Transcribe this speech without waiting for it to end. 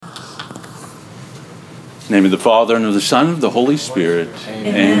In the name of the Father, and of the Son, and of the Holy Spirit.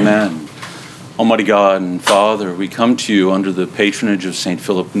 Amen. Almighty God and Father, we come to you under the patronage of St.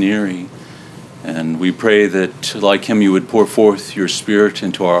 Philip Neri, and we pray that, like him, you would pour forth your Spirit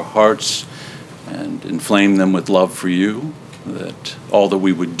into our hearts and inflame them with love for you, that all that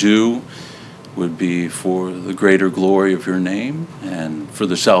we would do would be for the greater glory of your name and for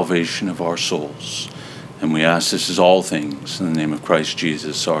the salvation of our souls. And we ask this as all things in the name of Christ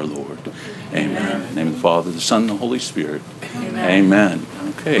Jesus our Lord. Amen. In the name of the Father, the Son, and the Holy Spirit. Amen.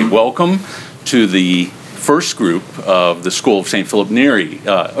 Okay, welcome to the first group of the School of St. Philip Neri.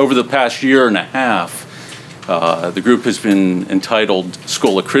 Over the past year and a half, the group has been entitled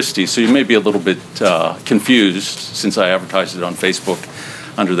Schola Christi, so you may be a little bit confused since I advertised it on Facebook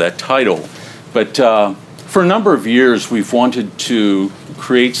under that title. But for a number of years, we've wanted to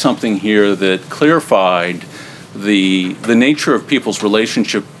create something here that clarified the nature of people's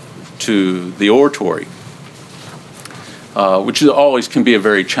relationship to the oratory, which always can be a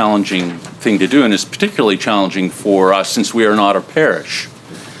very challenging thing to do, and is particularly challenging for us since we are not a parish.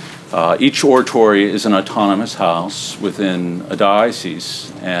 Each oratory is an autonomous house within a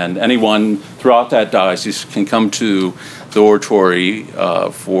diocese, and anyone throughout that diocese can come to the oratory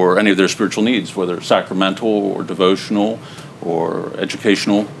for any of their spiritual needs, whether sacramental or devotional or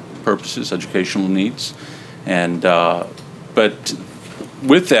educational purposes, educational needs. And but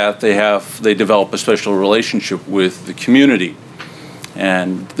with that, they develop a special relationship with the community.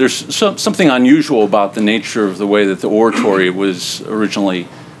 And there's something unusual about the nature of the way that the oratory was originally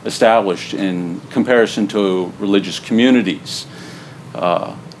established in comparison to religious communities.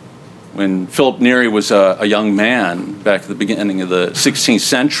 When Philip Neri was a young man back at the beginning of the 16th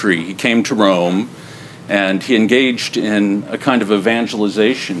century, he came to Rome and he engaged in a kind of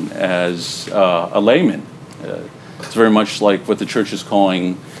evangelization as a layman. It's very much like what the church is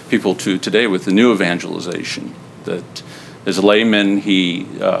calling people to today with the new evangelization. That as a layman, he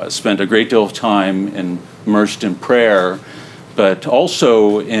spent a great deal of time immersed in prayer, but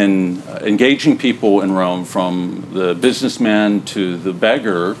also in engaging people in Rome, from the businessman to the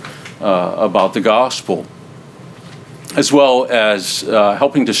beggar, about the gospel, as well as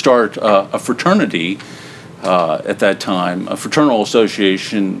helping to start a fraternity at that time, a fraternal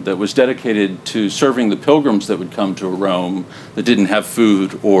association that was dedicated to serving the pilgrims that would come to Rome that didn't have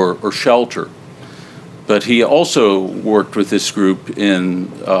food or shelter. But he also worked with this group in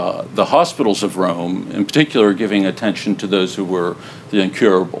the hospitals of Rome, in particular giving attention to those who were the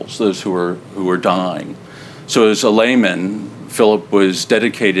incurables, those who were dying. So as a layman, Philip was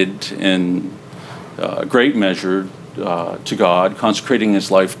dedicated in great measure to God, consecrating his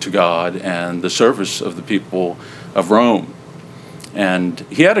life to God and the service of the people of Rome. And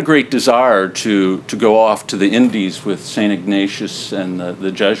he had a great desire to go off to the Indies with St. Ignatius and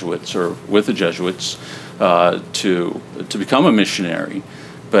the Jesuits, or with the Jesuits, to become a missionary.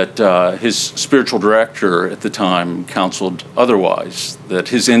 But his spiritual director at the time counseled otherwise, that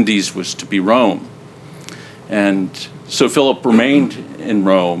his Indies was to be Rome. And so Philip remained in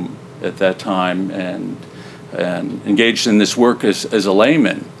Rome at that time and engaged in this work as a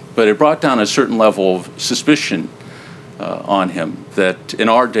layman. But it brought down a certain level of suspicion on him, that in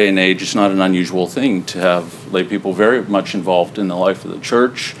our day and age it's not an unusual thing to have lay people very much involved in the life of the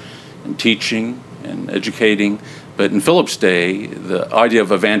church and teaching and educating. But in Philip's day, the idea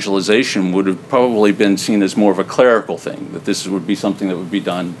of evangelization would have probably been seen as more of a clerical thing, that this would be something that would be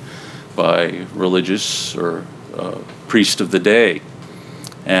done by religious or priest of the day.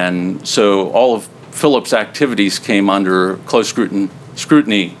 And so all of Philip's activities came under close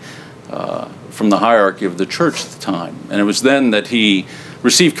scrutiny from the hierarchy of the church at the time. And it was then that he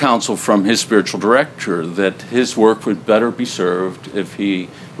received counsel from his spiritual director that his work would better be served if he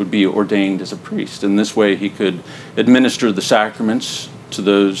would be ordained as a priest. And this way he could administer the sacraments to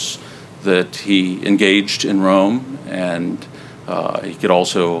those that he engaged in Rome, and he could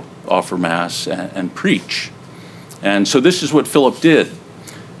also offer Mass and preach. And so this is what Philip did.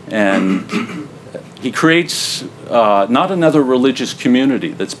 And he creates not another religious community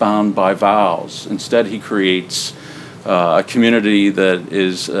that's bound by vows. Instead, he creates a community that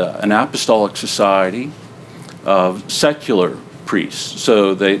is an apostolic society of secular priests.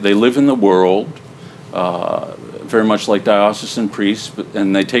 So they live in the world, very much like diocesan priests,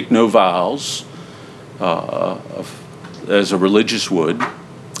 and they take no vows as a religious would.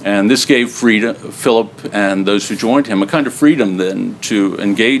 And this gave Philip and those who joined him a kind of freedom then to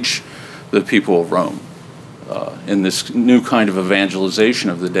engage the people of Rome in this new kind of evangelization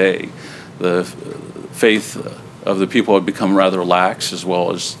of the day. The faith of the people had become rather lax, as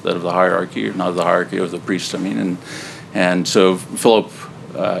well as that of the hierarchy, or not the hierarchy of the priests, I mean. And so Philip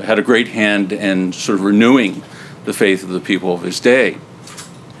had a great hand in sort of renewing the faith of the people of his day.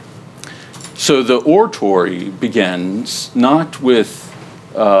 So the oratory begins not with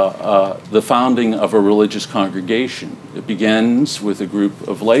the founding of a religious congregation. It begins with a group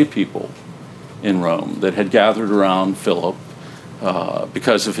of lay people in Rome that had gathered around Philip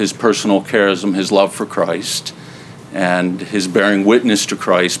because of his personal charism, his love for Christ, and his bearing witness to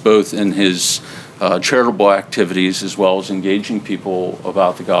Christ, both in his charitable activities as well as engaging people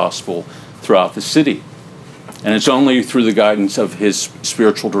about the gospel throughout the city. And it's only through the guidance of his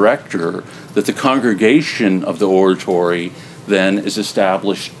spiritual director that the congregation of the oratory then is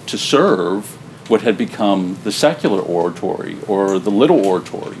established to serve what had become the secular oratory, or the little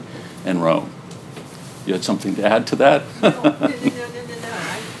oratory in Rome. You had something to add to that? No. I didn't hear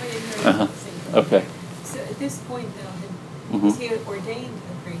anything. Okay. So at this point, though, was he ordained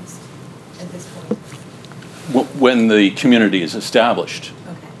a priest at this point? When the community is established,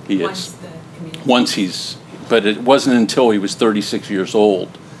 Okay. he Once is. the community. Once he's, but it wasn't until he was 36 years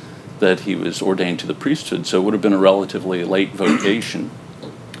old that he was ordained to the priesthood, so it would have been a relatively late vocation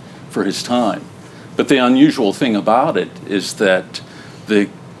for his time. But the unusual thing about it is that the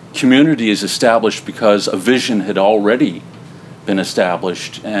community is established because a vision had already been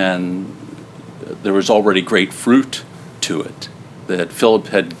established and there was already great fruit to it, that Philip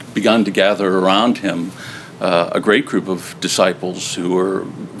had begun to gather around him a great group of disciples who were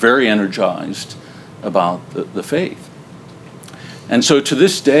very energized about the faith. And so to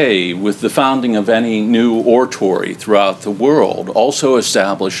this day, with the founding of any new oratory throughout the world, also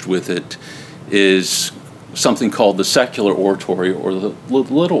established with it is something called the Secular Oratory, or the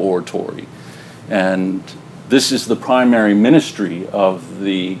Little Oratory. And this is the primary ministry of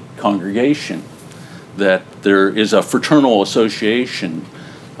the congregation, that there is a fraternal association,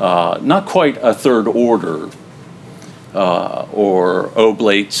 not quite a third order, or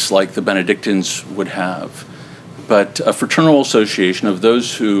oblates like the Benedictines would have, but a fraternal association of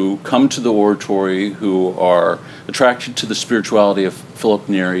those who come to the oratory, who are attracted to the spirituality of Philip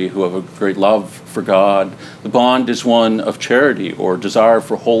Neri, who have a great love for God. The bond is one of charity or desire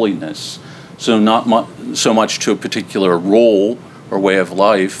for holiness, so not so much to a particular role or way of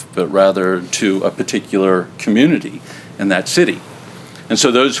life, but rather to a particular community in that city. And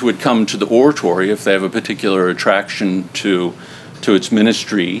so those who would come to the oratory, if they have a particular attraction to its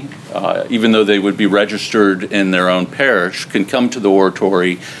ministry, even though they would be registered in their own parish, can come to the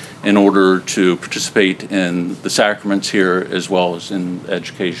oratory in order to participate in the sacraments here as well as in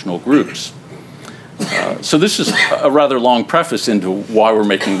educational groups. So this is a rather long preface into why we're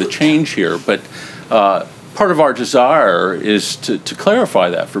making the change here, but part of our desire is to clarify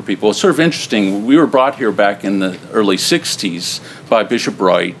that for people. It's sort of interesting. We were brought here back in the early 60s by Bishop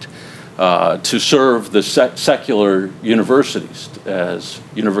Wright to serve the secular universities as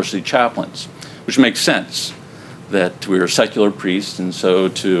university chaplains, which makes sense that we are secular priests, and so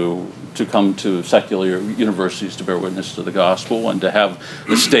to come to secular universities to bear witness to the gospel and to have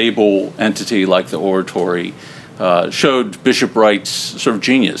a stable entity like the oratory showed Bishop Wright's sort of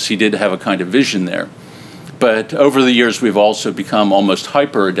genius. He did have a kind of vision there. But over the years, we've also become almost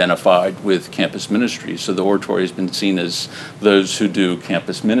hyper-identified with campus ministry. So the oratory has been seen as those who do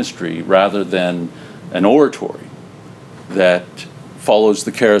campus ministry rather than an oratory that follows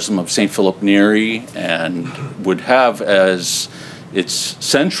the charism of St. Philip Neri and would have as its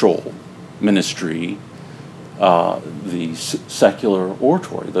central ministry the secular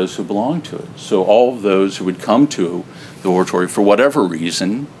oratory, those who belong to it. So all of those who would come to the oratory for whatever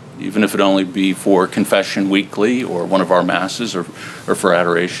reason, even if it only be for confession weekly or one of our masses or for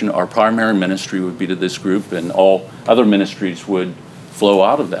adoration, our primary ministry would be to this group, and all other ministries would flow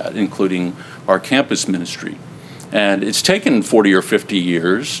out of that, including our campus ministry. And it's taken 40 or 50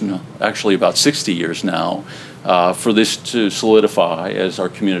 years, actually about 60 years now, for this to solidify as our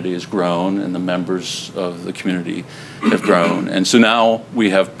community has grown and the members of the community have grown. And so now we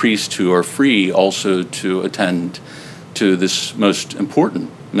have priests who are free also to attend to this most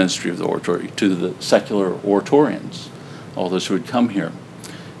important ministry of the oratory, to the secular oratorians, all those who would come here.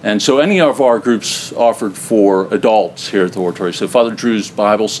 And so any of our groups offered for adults here at the oratory, so Father Drew's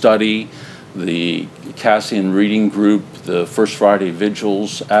Bible study, the Cassian reading group, the First Friday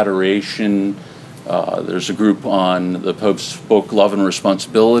vigils, adoration, there's a group on the Pope's book, Love and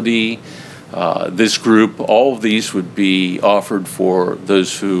Responsibility. This group, all of these would be offered for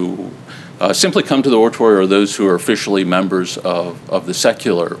those who simply come to the oratory or those who are officially members of the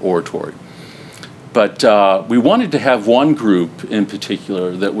secular oratory. But we wanted to have one group in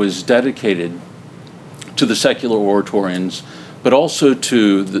particular that was dedicated to the secular oratorians, but also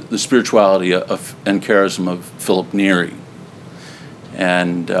to the spirituality and charism of Philip Neri.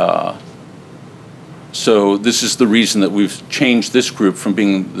 And so this is the reason that we've changed this group from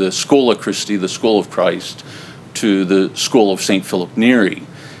being the Schola Christi, the School of Christ, to the School of St. Philip Neri.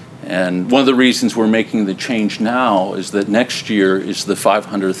 And one of the reasons we're making the change now is that next year is the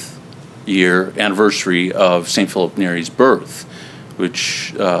 500th year anniversary of St. Philip Neri's birth,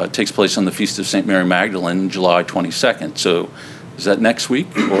 which takes place on the Feast of St. Mary Magdalene, July 22nd. So is that next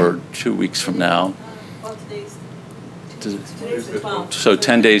week or 2 weeks from now? Well, today's the 12th. So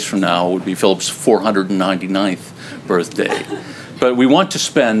 10 days from now would be Philip's 499th birthday. But we want to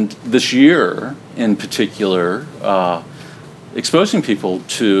spend this year in particular exposing people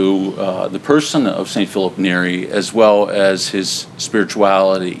to the person of St. Philip Neri as well as his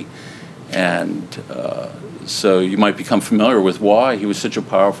spirituality. And so you might become familiar with why he was such a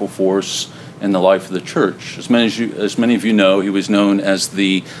powerful force in the life of the church. As many of you know, he was known as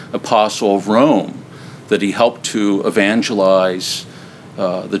the Apostle of Rome, that he helped to evangelize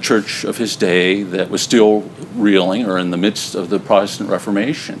the church of his day that was still reeling or in the midst of the Protestant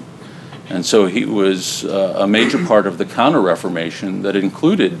Reformation. And so he was a major part of the Counter-Reformation that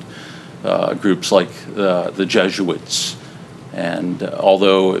included groups like the Jesuits. And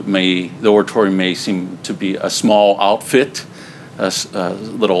although the oratory may seem to be a small outfit, a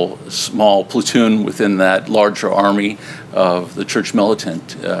little small platoon within that larger army of the church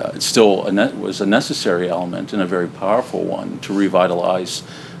militant, it still was a necessary element and a very powerful one to revitalize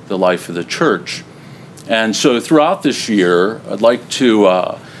the life of the church. And so throughout this year, I'd like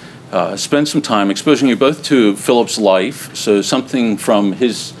to spend some time exposing you both to Philip's life, so something from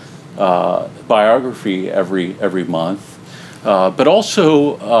his biography every month, but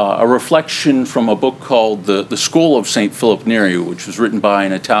also a reflection from a book called The School of St. Philip Neri, which was written by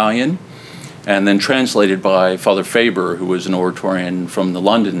an Italian and then translated by Father Faber, who was an oratorian from the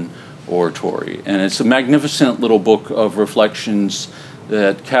London Oratory. And it's a magnificent little book of reflections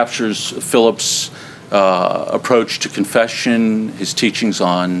that captures Philip's approach to confession, his teachings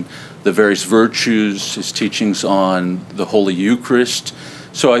on the various virtues, his teachings on the Holy Eucharist.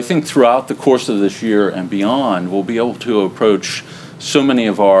 So I think throughout the course of this year and beyond, we'll be able to approach so many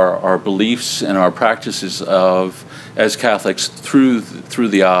of our beliefs and our practices as Catholics through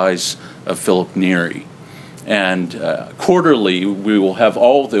the eyes of Philip Neri. And quarterly, we will have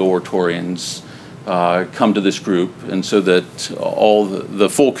all the oratorians come to this group, and so that all the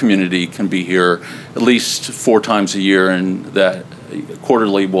full community can be here at least 4 times a year, and that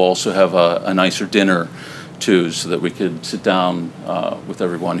quarterly we'll also have a nicer dinner too, so that we could sit down with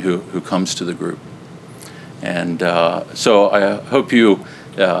everyone who comes to the group. And so I hope you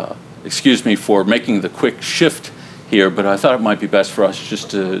excuse me for making the quick shift here, but I thought it might be best for us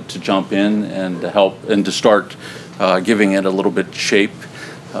just to jump in and to help and to start giving it a little bit shape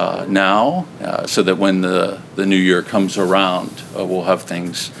now, so that when the new year comes around, we'll have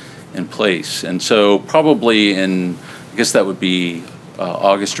things in place. And so probably I guess that would be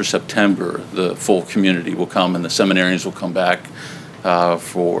August or September, the full community will come, and the seminarians will come back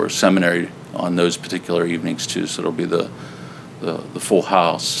for seminary on those particular evenings too. So it'll be the full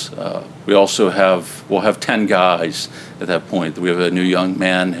house. We also we'll have 10 guys at that point. We have a new young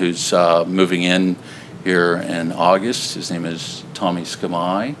man who's moving in here in August. His name is Tommy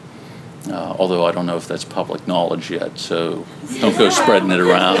Scamai. Although I don't know if that's public knowledge yet, so don't go spreading it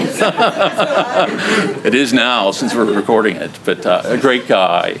around. It is now, since we're recording it, but a great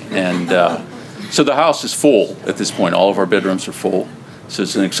guy. And so the house is full at this point. All of our bedrooms are full. So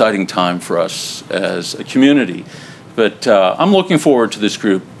it's an exciting time for us as a community. But I'm looking forward to this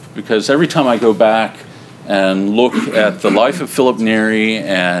group, because every time I go back and look at the life of Philip Neri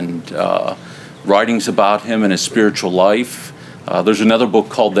and writings about him and his spiritual life, there's another book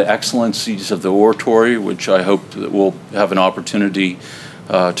called The Excellencies of the Oratory, which I hope that we'll have an opportunity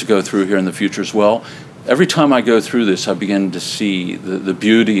to go through here in the future as well. Every time I go through this, I begin to see the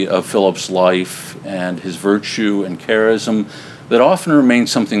beauty of Philip's life and his virtue and charism that often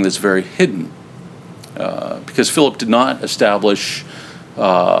remains something that's very hidden. Because Philip did not establish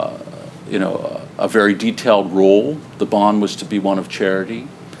a very detailed role. The bond was to be one of charity.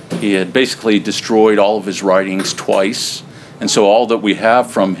 He had basically destroyed all of his writings twice. And so all that we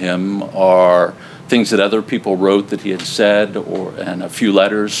have from him are things that other people wrote that he had said, and a few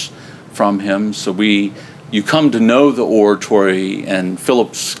letters from him. So you come to know the oratory and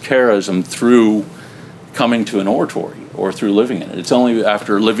Philip's charism through coming to an oratory or through living in it. It's only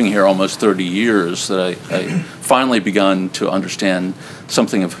after living here almost 30 years that I finally begun to understand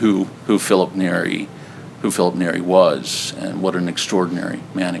something of who Philip Neri was and what an extraordinary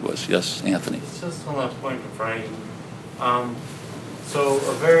man he was. Yes, Anthony. It's just one last point of frame. So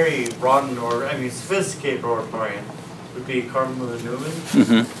a very sophisticated oratorian would be Cardinal Newman.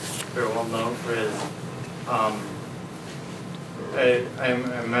 Very well known for his. I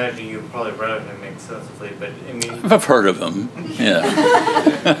imagine you probably read of him extensively, but I mean. I've heard of him. Yeah.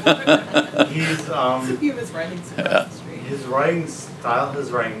 He's his writings across the street. His writing style,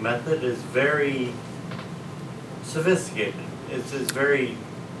 his writing method is very sophisticated. It's very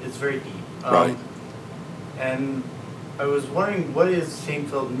deep. Right. And I was wondering, what is St.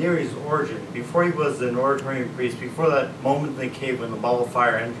 Philip Neri's origin? Before he was an oratory priest, before that moment in the cave when the ball of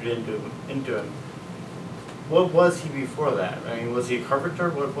fire entered into him, what was he before that? I mean, was he a carpenter?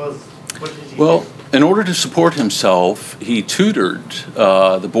 What did he do? In order to support himself, he tutored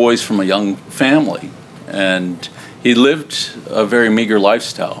the boys from a young family, and he lived a very meager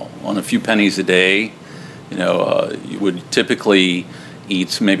lifestyle on a few pennies a day. You would typically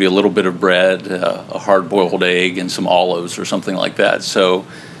eat maybe a little bit of bread, a hard-boiled egg, and some olives or something like that. So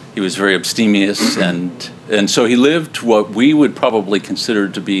he was very abstemious, and so he lived what we would probably consider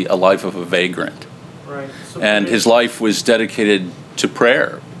to be a life of a vagrant. Right. So And his life was dedicated to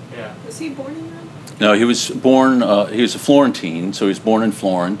prayer. Yeah. Was he born in Rome? No, he was born, he was a Florentine, so he was born in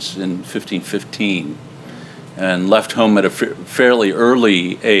Florence in 1515 and left home at a fairly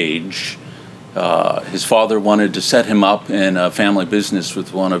early age. His father wanted to set him up in a family business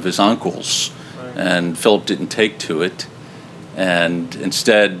with one of his uncles, and Philip didn't take to it, and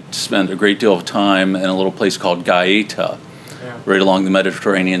instead spent a great deal of time in a little place called Gaeta, right along the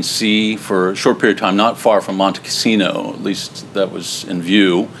Mediterranean Sea for a short period of time, not far from Monte Cassino, at least that was in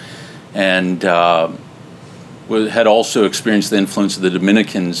view, and had also experienced the influence of the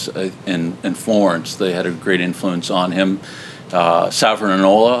Dominicans in Florence. They had a great influence on him.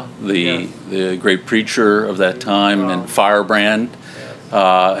 Savonarola, the great preacher of that time, and Firebrand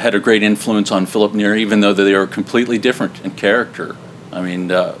had a great influence on Philip Neri, even though they are completely different in character. I mean,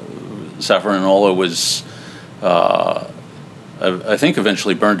 Savonarola was, I think,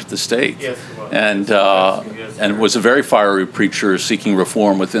 eventually burned at the stake, Yes, he was. and was a very fiery preacher seeking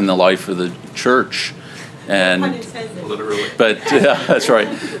reform within the life of the church. And Literally. but that's right.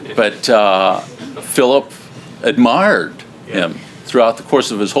 But Philip admired him throughout the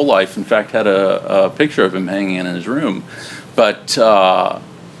course of his whole life. In fact, had a picture of him hanging in his room. But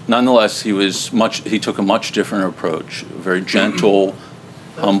nonetheless, he took a much different approach, a very gentle,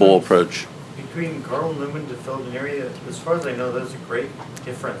 humble approach. Between Cardinal Newman to Philip Neri, as far as I know, there's a great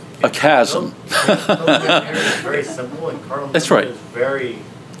difference. A chasm. Philip Neri is very simple, and Cardinal That's Newman right. is very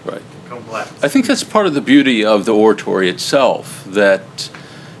Right. complex. I think that's part of the beauty of the oratory itself, that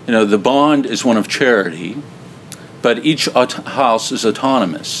the bond is one of charity, but each house is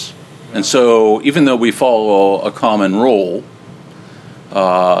autonomous. And so even though we follow a common rule,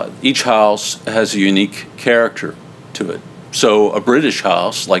 each house has a unique character to it. So a British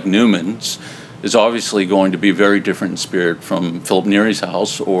house like Newman's is obviously going to be very different in spirit from Philip Neri's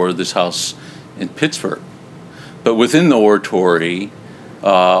house or this house in Pittsburgh. But within the oratory,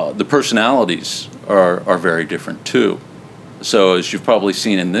 the personalities are very different too. So as you've probably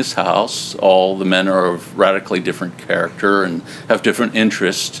seen in this house, all the men are of radically different character and have different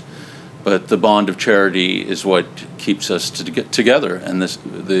interests, but the bond of charity is what keeps us together, and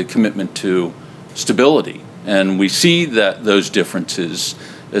the commitment to stability. And we see that those differences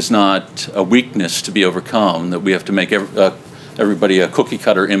as not a weakness to be overcome, that we have to make everybody a cookie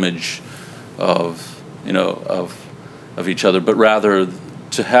cutter image of each other, but rather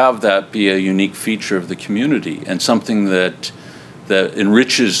to have that be a unique feature of the community and something that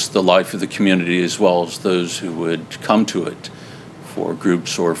enriches the life of the community as well as those who would come to it for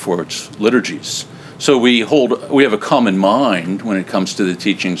groups or for its liturgies. So we have a common mind when it comes to the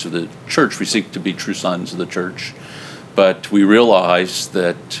teachings of the church. We seek to be true sons of the church, but we realize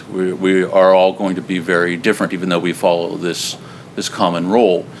that we are all going to be very different, even though we follow this common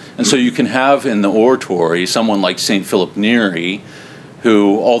role. And so you can have in the oratory someone like St. Philip Neri,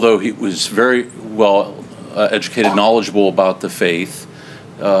 who, although he was very well educated, knowledgeable about the faith,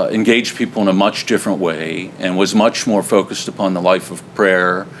 engaged people in a much different way and was much more focused upon the life of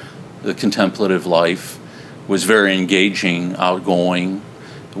prayer, the contemplative life, was very engaging, outgoing,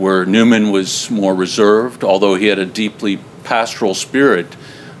 where Newman was more reserved, although he had a deeply pastoral spirit,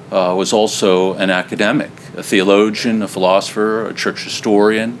 was also an academic, a theologian, a philosopher, a church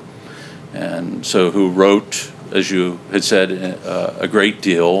historian, and so who wrote, as you had said, a great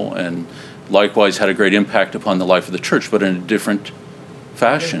deal, and likewise had a great impact upon the life of the church, but in a different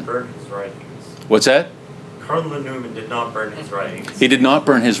fashion. He didn't burn his writings. What's that? Cardinal Newman did not burn his writings. He did not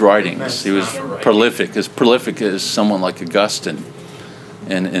burn his writings. He was prolific as someone like Augustine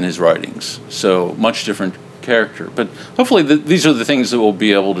in his writings. So much different character. But hopefully these are the things that we'll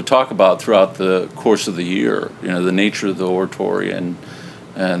be able to talk about throughout the course of the year. The nature of the oratory and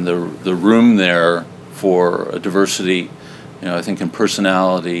the room there for a diversity, I think, in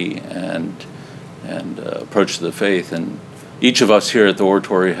personality and approach to the faith. And each of us here at the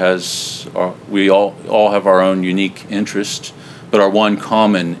oratory we all have our own unique interests, but our one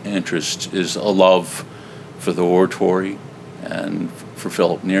common interest is a love for the oratory and for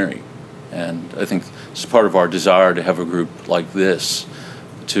Philip Neri. And I think it's part of our desire to have a group like this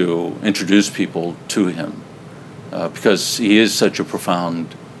to introduce people to him, because he is such a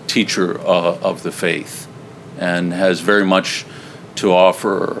profound teacher of the faith and has very much to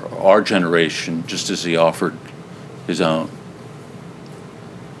offer our generation, just as he offered his own.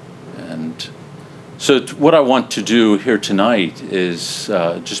 And so what I want to do here tonight is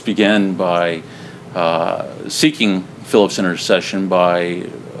just begin by seeking Philip's intercession by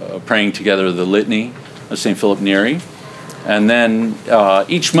praying together the Litany of St. Philip Neri. And then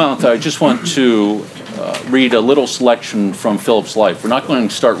each month I just want to read a little selection from Philip's life. We're not going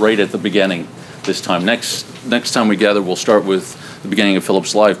to start right at the beginning this time. Next time we gather, we'll start with the beginning of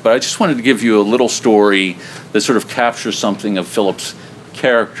Philip's life. But I just wanted to give you a little story that sort of captures something of Philip's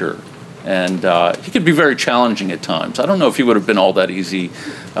character. And he could be very challenging at times. I don't know if he would have been all that easy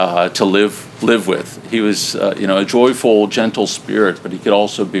to live with. He was, a joyful, gentle spirit, but he could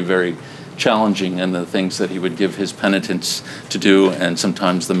also be very challenging in the things that he would give his penitents to do, and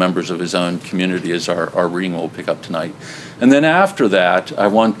sometimes the members of his own community, as our reading will pick up tonight. And then after that, I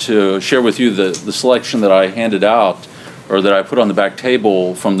want to share with you the selection that I handed out, or that I put on the back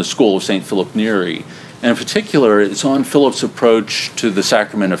table from the School of St. Philip Neri. And in particular, it's on Philip's approach to the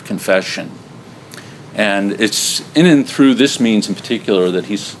sacrament of confession. And it's in and through this means in particular that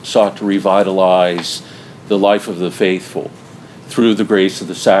he's sought to revitalize the life of the faithful through the grace of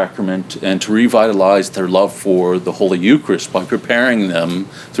the sacrament, and to revitalize their love for the Holy Eucharist by preparing them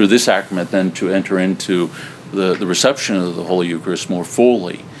through this sacrament then to enter into the reception of the Holy Eucharist more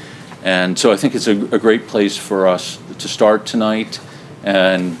fully. And so I think it's a great place for us to start tonight.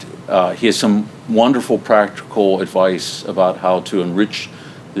 And he has some wonderful practical advice about how to enrich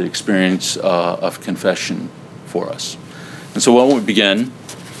the experience of confession for us. And so why don't we begin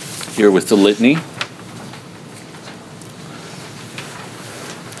here with the litany.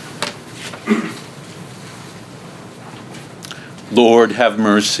 Lord, have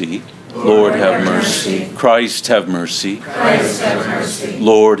mercy. Lord, have mercy. Christ, have mercy. Christ, have mercy.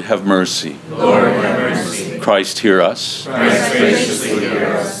 Lord, have mercy. Lord, have mercy. Christ, hear us. Christ, graciously hear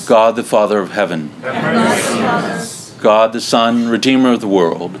us. God, the Father of heaven. Have mercy on us. God, the Son, Redeemer of the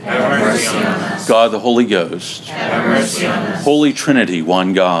world. Have mercy on us. God, the Holy Ghost. Have mercy on us. Holy Trinity,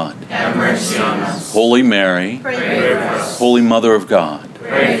 one God. Have mercy on us. Holy Mary. Pray for us. Holy Mother of God.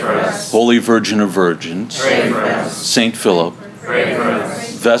 Pray for us. Holy Virgin of Virgins. Pray for us. Saint Philip. Pray for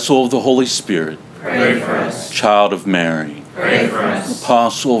us. Vessel of the Holy Spirit. Pray for us. Child of Mary. Pray for us.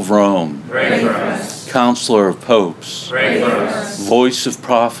 Apostle of Rome. Pray for us. Counselor of popes. Pray for us. Voice of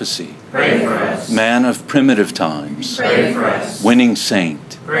prophecy. Pray for us. Man of primitive times. Pray for us. Winning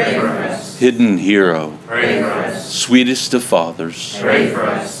saint. Pray for us. Hidden hero. Pray for us. Sweetest of fathers. Pray for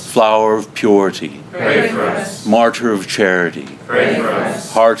us. Flower of purity. Pray for us. Martyr of charity. Pray for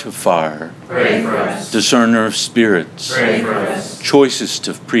us. Heart of fire. Pray for us. Discerner of spirits. Pray for us. Choicest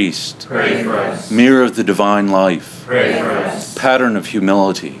of priests. Pray for us. Mirror of the divine life. Pray for us. Pattern of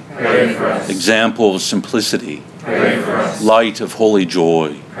humility. Pray for us. Example of simplicity. Pray for us. Light of holy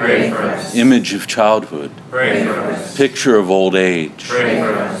joy. Pray for us. Image of childhood. Pray for us. Picture of old age. Pray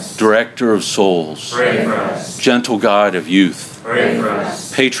for us. Director of souls. Pray for us. Gentle guide of youth. Pray for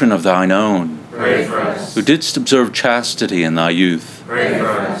us. Patron of thine own. Pray for us. Who didst observe chastity in thy youth. Pray for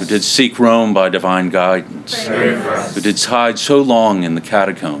us. Who didst seek Rome by divine guidance. Pray for us. Who didst hide so long in the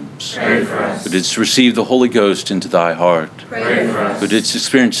catacombs. Pray for us. Who didst receive the Holy Ghost into thy heart. Pray for us. Who didst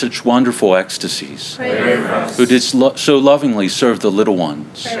experience such wonderful ecstasies. Pray for us. Who didst so lovingly serve the little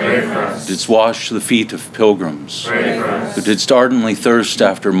ones. Pray for us. Who didst wash the feet of pilgrims. Pray for us. Who didst ardently thirst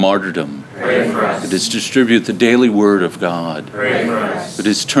after martyrdom. Pray for Who us. didst distribute the daily word of God. Pray for us. Who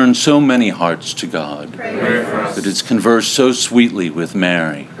didst turn so many hearts to God. Pray for us. Who didst converse so sweetly with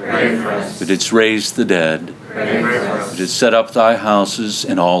Mary. Pray for us. Who didst raise the dead. Pray for us. Who didst set up thy houses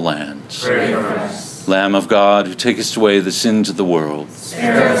in all lands. Pray for us. Lamb of God, who takest away the sins of the world.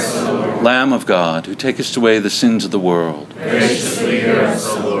 Spare us, O Lord. Lamb of God, who takest away the sins of the world. Graciously hear us,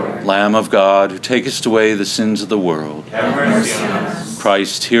 O Lord. Lamb of God, who takest away the sins of the world. Have mercy on us.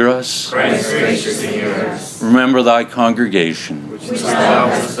 Christ, hear us. Christ, graciously hear us. Remember thy congregation. Which thou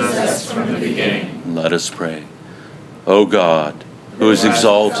hast possessed from the beginning. Let us pray. O God, who has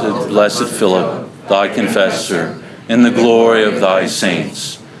exalted blessed Philip, thy confessor, in the glory of thy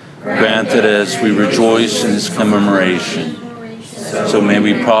saints. Grant that as we rejoice in his commemoration, so may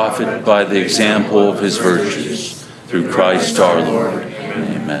we profit by the example of his virtues, through Christ our Lord.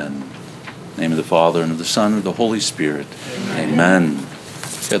 Amen. In the name of the Father, and of the Son, and of the Holy Spirit. Amen.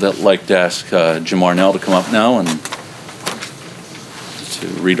 Okay, I'd like to ask Jim Arnell to come up now and to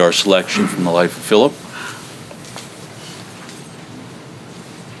read our selection from the life of Philip.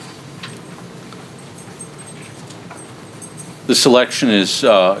 The selection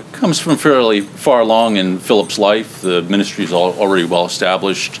comes from fairly far along in Philip's life. The ministry is already well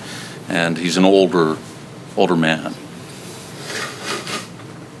established, and he's an older man.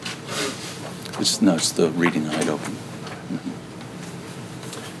 It's the reading I'd open.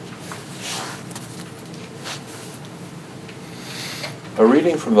 A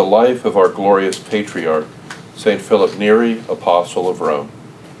reading from the life of our glorious patriarch, St. Philip Neri, Apostle of Rome.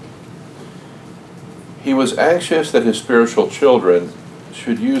 He was anxious that his spiritual children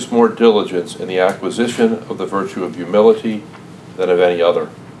should use more diligence in the acquisition of the virtue of humility than of any other,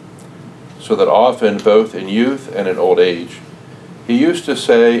 so that often, both in youth and in old age, he used to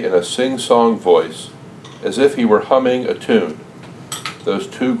say in a sing-song voice, as if he were humming a tune, those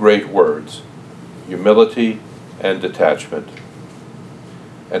two great words, humility and detachment.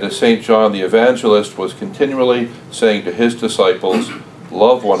 And as St. John the Evangelist was continually saying to his disciples,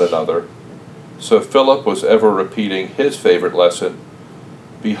 love one another, so Philip was ever repeating his favorite lesson,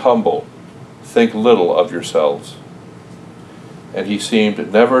 be humble, think little of yourselves. And he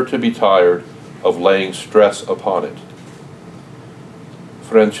seemed never to be tired of laying stress upon it.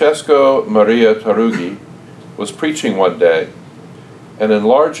 Francesco Maria Tarughi was preaching one day and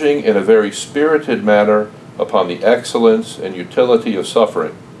enlarging in a very spirited manner upon the excellence and utility of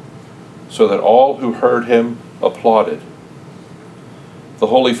suffering, so that all who heard him applauded. The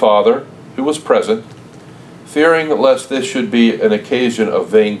Holy Father, who was present, fearing lest this should be an occasion of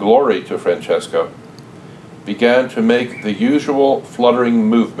vainglory to Francesco, began to make the usual fluttering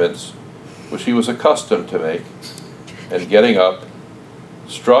movements which he was accustomed to make, and getting up,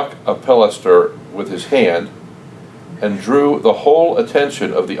 struck a pilaster with his hand, and drew the whole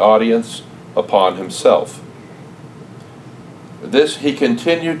attention of the audience upon himself. This he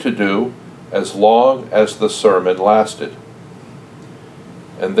continued to do as long as the sermon lasted.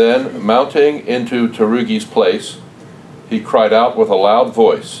 And then, mounting into Tarughi's place, he cried out with a loud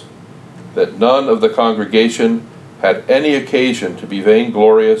voice that none of the congregation had any occasion to be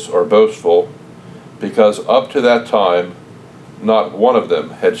vainglorious or boastful, because up to that time not one of them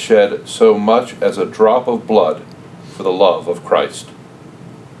had shed so much as a drop of blood for the love of Christ.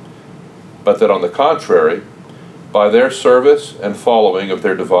 But that on the contrary, by their service and following of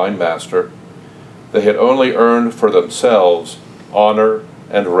their divine Master, they had only earned for themselves honor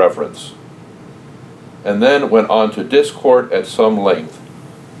and reverence. And then went on to discourse at some length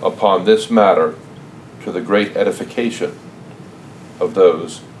upon this matter, to the great edification of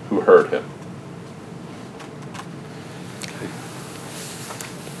those who heard him.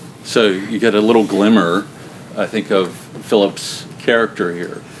 So you get a little glimmer, I think, of Philip's character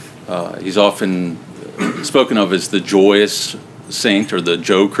here. He's often spoken of as the joyous saint, or the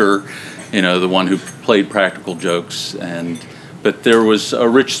joker, the one who played practical jokes. But there was a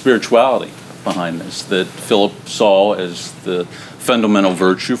rich spirituality behind this that Philip saw as the fundamental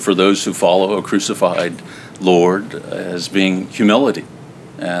virtue for those who follow a crucified Lord, as being humility.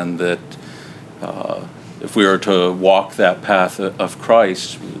 And that if we are to walk that path of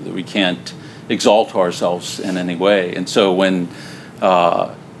Christ, we can't exalt ourselves in any way. And so when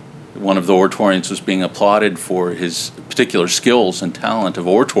one of the oratorians was being applauded for his particular skills and talent of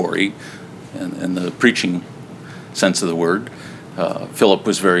oratory, in the preaching sense of the word, Philip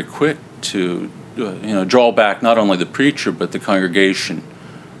was very quick to draw back not only the preacher but the congregation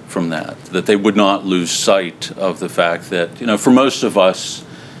from that they would not lose sight of the fact that for most of us,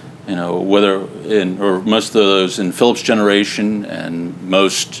 whether most of those in Philip's generation, and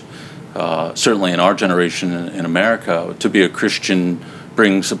most certainly in our generation in America, to be a Christian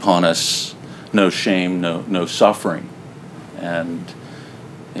brings upon us no shame, no suffering, and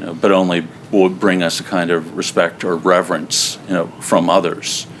but only will bring us a kind of respect or reverence, from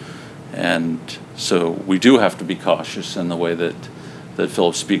others. And so we do have to be cautious in the way that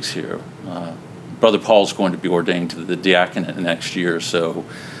Philip speaks here. Brother Paul's going to be ordained to the diaconate next year, so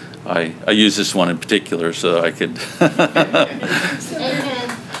I use this one in particular so that I could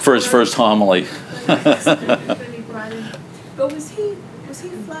for his first homily. But was he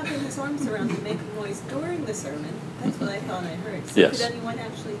flapping his arms around to make a noise during the sermon? That's what I thought I heard. So Yes. Could anyone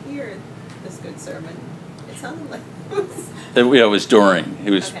actually hear this good sermon? It sounded like It was during.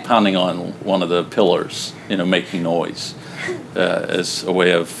 He was Okay. pounding on one of the pillars, making noise as a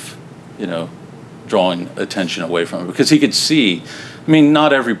way of, drawing attention away from it. Because he could see,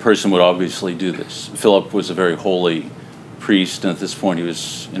 not every person would obviously do this. Philip was a very holy priest, and at this point he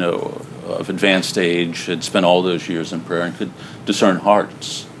was, of advanced age, had spent all those years in prayer and could discern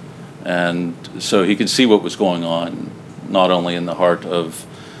hearts. And so he could see what was going on, not only in the heart of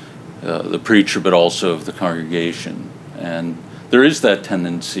the preacher, but also of the congregation. And there is that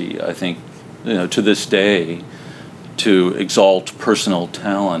tendency, I think, to this day, to exalt personal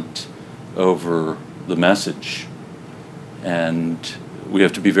talent over the message. And we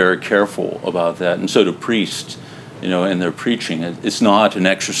have to be very careful about that. And so do priests, in their preaching. It's not an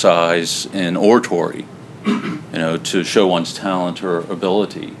exercise in oratory, to show one's talent or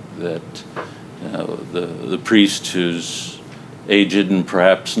ability. That the priest who's aged and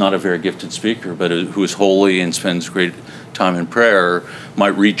perhaps not a very gifted speaker, but who is holy and spends great time in prayer,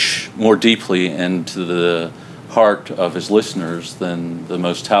 might reach more deeply into the heart of his listeners than the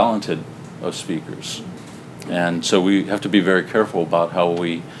most talented of speakers. And so we have to be very careful about how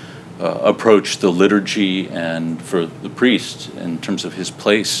we approach the liturgy, and for the priest, in terms of his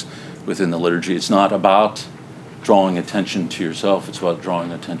place within the liturgy, it's not about drawing attention to yourself, it's about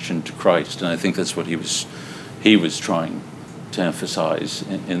drawing attention to Christ. And I think that's what he was trying to emphasize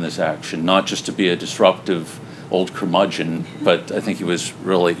in this action, not just to be a disruptive old curmudgeon, but I think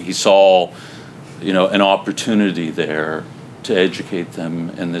he saw, an opportunity there to educate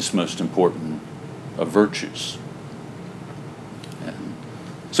them in this most important of virtues. And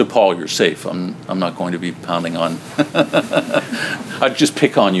so, Paul, you're safe. I'm not going to be pounding on. I'd just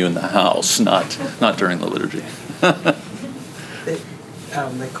pick on you in the house, not during the liturgy.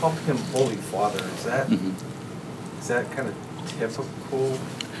 They call him Holy Father. Is that is that kind of typical?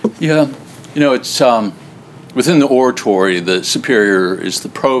 Yeah, it's within the oratory, the superior is the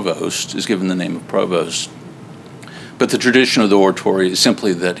provost, is given the name of provost. But the tradition of the oratory is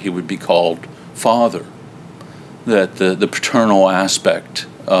simply that he would be called Father, that the paternal aspect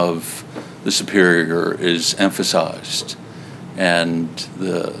of the superior is emphasized, and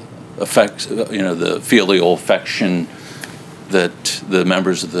the the filial affection that the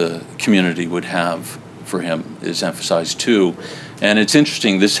members of the community would have for him is emphasized too. And it's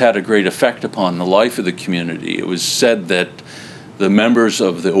interesting, this had a great effect upon the life of the community. It was said that the members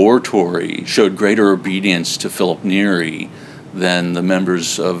of the oratory showed greater obedience to Philip Neri than the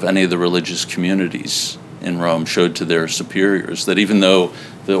members of any of the religious communities in Rome showed to their superiors. That even though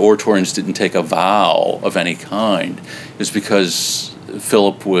the oratorians didn't take a vow of any kind, it's because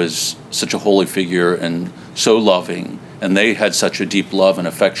Philip was such a holy figure and so loving, and they had such a deep love and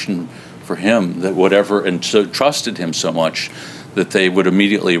affection for him that and so trusted him so much that they would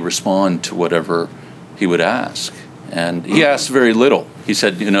immediately respond to whatever he would ask. And he asked very little. He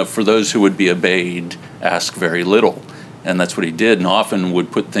said, for those who would be obeyed, ask very little. And that's what he did, and often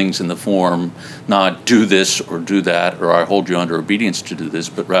would put things in the form, not do this or do that, or I hold you under obedience to do this,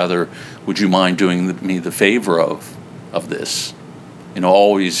 but rather, would you mind doing me the favor of this?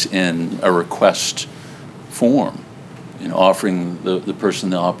 Always in a request form, offering the person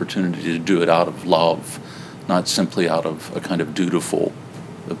the opportunity to do it out of love, not simply out of a kind of dutiful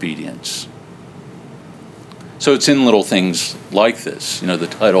obedience. So it's in little things like this, the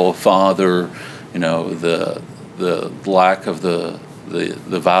title of Father, the lack of the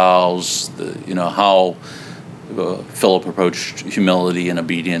vows, how Philip approached humility and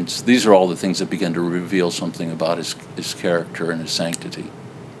obedience. These are all the things that begin to reveal something about his character and his sanctity.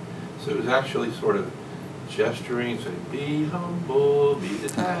 So it was actually sort of gesturing, saying, "Be humble, be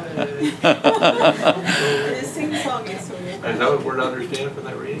detached." the sing-songy sort of. Is that what we're to understand from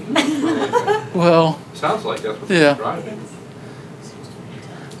that reading? Well, Sounds like that's what yeah. they're driving.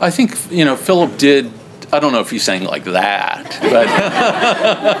 I think, Philip did, I don't know if he sang like that, I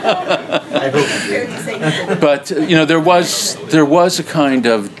hope Fair to say. but there was a kind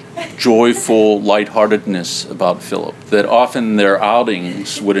of joyful lightheartedness about Philip, that often their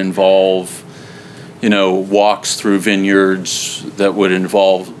outings would involve, walks through vineyards, that would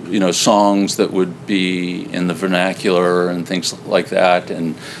involve, songs that would be in the vernacular and things like that,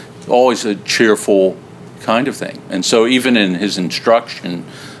 and always a cheerful kind of thing. And so even in his instruction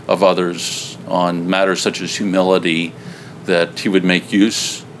of others on matters such as humility, that he would make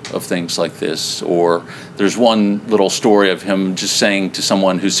use of things like this. Or there's one little story of him just saying to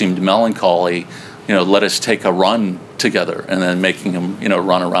someone who seemed melancholy, let us take a run together, and then making him,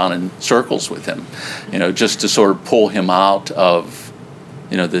 run around in circles with him, just to sort of pull him out of,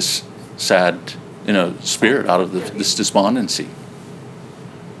 this sad, spirit, out of this despondency.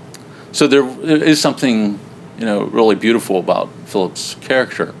 So there is something, really beautiful about Philip's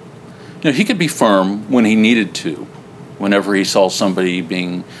character. He could be firm when he needed to, whenever he saw somebody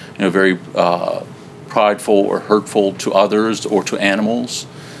being, very prideful or hurtful to others or to animals,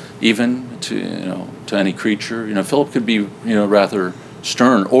 even to any creature. Philip could be, rather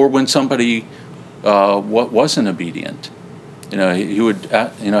stern. Or when somebody wasn't obedient, he would,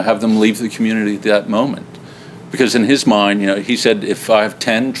 have them leave the community at that moment. Because in his mind, he said, if I have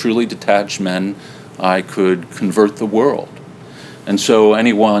 10 truly detached men, I could convert the world. And so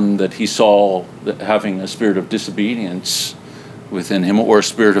anyone that he saw that having a spirit of disobedience within him or a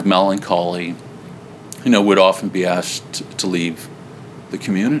spirit of melancholy, would often be asked to leave the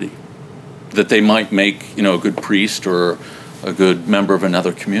community. That they might make, a good priest or a good member of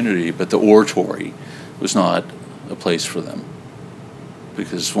another community, but the oratory was not a place for them.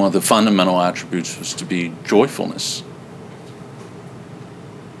 Because one of the fundamental attributes was to be joyfulness.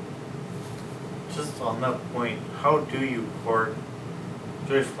 Just on that point, how do you court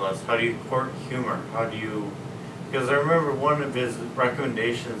joyfulness? How do you court humor? Because I remember one of his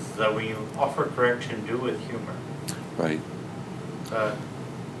recommendations is that when you offer correction, do with humor. Right.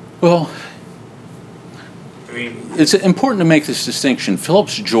 Well, it's important to make this distinction.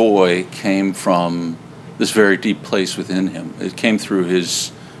 Philip's joy came from this very deep place within him. It came through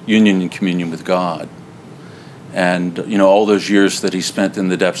his union and communion with God. And, all those years that he spent in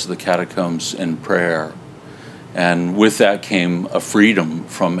the depths of the catacombs in prayer. And with that came a freedom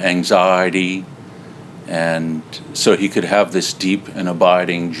from anxiety. And so he could have this deep and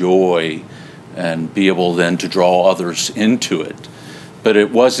abiding joy and be able then to draw others into it. But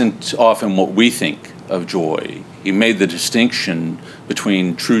it wasn't often what we think of joy. He made the distinction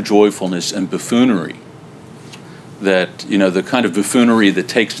between true joyfulness and buffoonery. That, the kind of buffoonery that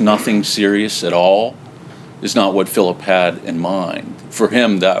takes nothing serious at all is not what Philip had in mind. For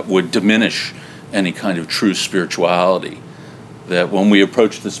him, that would diminish any kind of true spirituality. That when we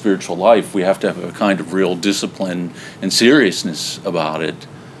approach the spiritual life, we have to have a kind of real discipline and seriousness about it,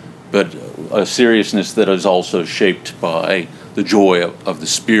 but a seriousness that is also shaped by the joy of the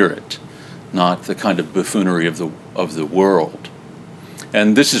Spirit, not the kind of buffoonery of the world.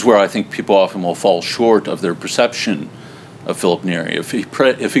 And this is where I think people often will fall short of their perception of Philip Neri. If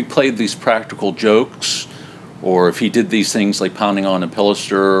he played these practical jokes, or if he did these things like pounding on a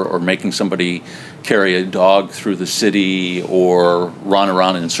pilaster, or making somebody carry a dog through the city, or run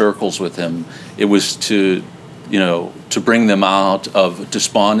around in circles with him, it was to bring them out of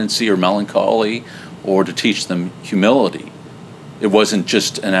despondency or melancholy, or to teach them humility. It wasn't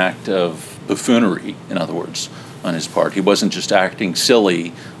just an act of buffoonery, in other words, on his part. He wasn't just acting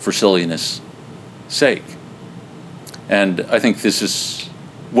silly for silliness' sake. And I think this is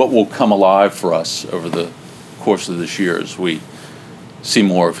what will come alive for us over the course of this year as we see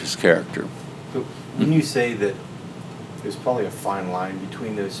more of his character. But when you say that there's probably a fine line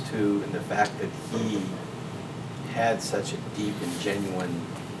between those two, and the fact that he had such a deep and genuine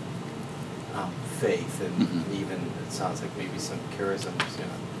faith, and even it sounds like maybe some charisms,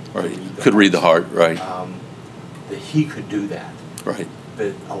 Right, could read the heart, right. That he could do that. Right.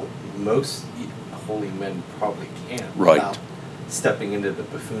 But most holy men probably can't Right. without stepping into the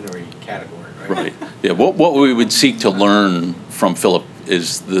buffoonery category, right? Right. Yeah. What we would seek to learn from Philip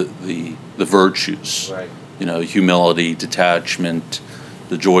is the virtues. Right. Humility, detachment,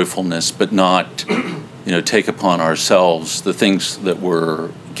 the joyfulness, but not, take upon ourselves the things that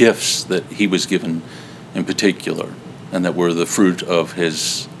were gifts that he was given in particular, and that were the fruit of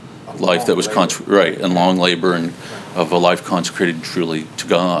his life that was and long labor, and of a life consecrated truly to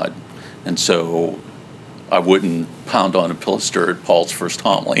God. And so I wouldn't pound on a pilaster at Paul's first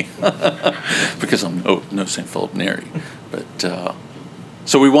homily because I'm no St. Philip Neri. But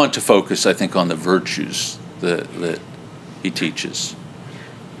so we want to focus, I think, on the virtues that he teaches,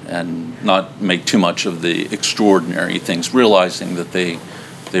 and not make too much of the extraordinary things, realizing that they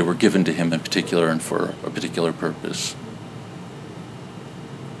were given to him in particular and for a particular purpose.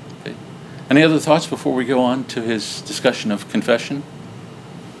 Okay. Any other thoughts before we go on to his discussion of confession?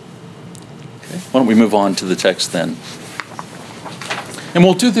 Okay. Why don't we move on to the text then? And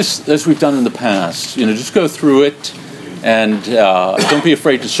we'll do this as we've done in the past. Just go through it, and don't be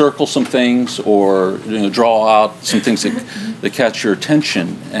afraid to circle some things, or draw out some things that catch your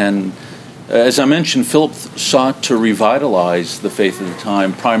attention. And as I mentioned, Philip sought to revitalize the faith of the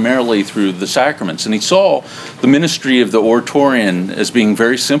time primarily through the sacraments. And he saw the ministry of the Oratorian as being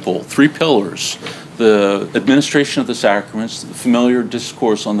very simple, 3 pillars: the administration of the sacraments, the familiar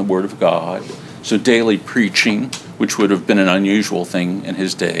discourse on the Word of God, so daily preaching, which would have been an unusual thing in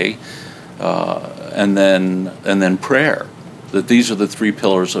his day, and then prayer. that these are the three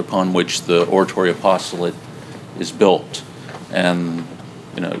pillars upon which the oratory apostolate is built. And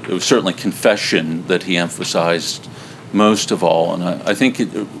it was certainly confession that he emphasized most of all. And I think it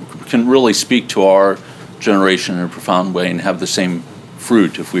can really speak to our generation in a profound way and have the same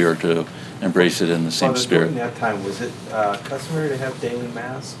fruit if we are to embrace it in the same spirit. During that time, was it customary to have daily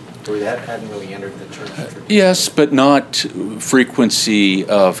mass? Or that hadn't really entered the church tradition? Yes, but not frequency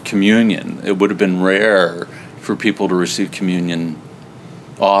of communion. It would have been rare for people to receive communion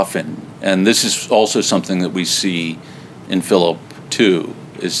often. And this is also something that we see in Philip too,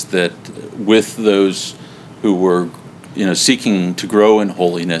 is that with those who were seeking to grow in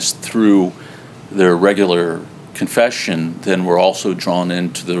holiness through their regular confession, then were also drawn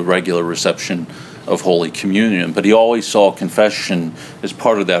into the regular reception of Holy Communion. But he always saw confession as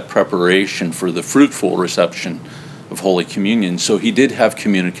part of that preparation for the fruitful reception of Holy Communion. So he did have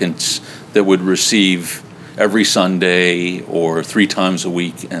communicants that would receive every Sunday or 3 times a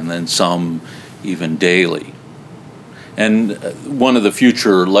week, and then some even daily. And one of the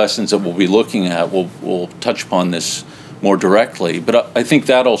future lessons that we'll be looking at, we'll touch upon this more directly, but I think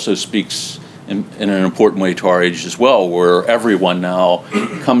that also speaks in an important way to our age as well, where everyone now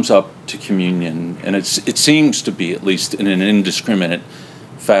comes up to communion, and it seems to be, at least in an indiscriminate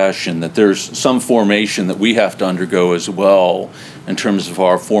fashion, that there's some formation that we have to undergo as well in terms of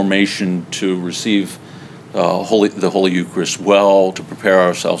our formation to receive the Holy Eucharist well, to prepare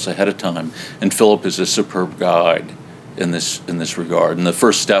ourselves ahead of time. And Philip is a superb guide in this regard. And the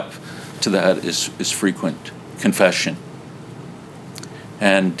first step to that is frequent confession.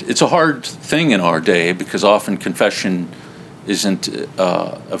 And it's a hard thing in our day because often confession isn't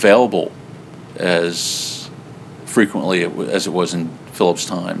available as frequently as it was in Philip's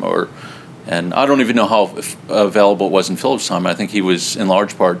time. And I don't even know how available it was in Philip's time. I think he was in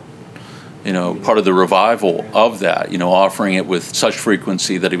large part, part of the revival of that, offering it with such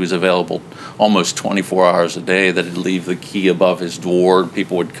frequency that he was available almost 24 hours a day, that he'd leave the key above his door.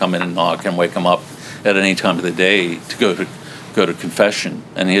 People would come in and knock and wake him up at any time of the day to go to confession.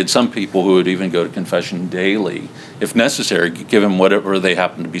 And he had some people who would even go to confession daily, if necessary, given whatever they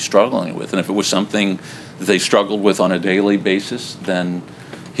happened to be struggling with. And if it was something that they struggled with on a daily basis, then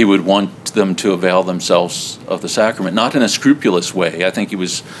he would want them to avail themselves of the sacrament, not in a scrupulous way. I think he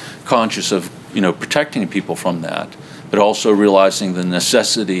was conscious of, protecting people from that, but also realizing the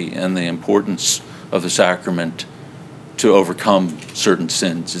necessity and the importance of the sacrament to overcome certain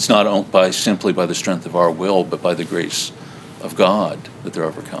sins. It's not simply by the strength of our will, but by the grace of God that they're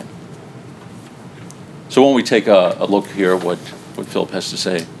overcome. So when we take a look here at what Philip has to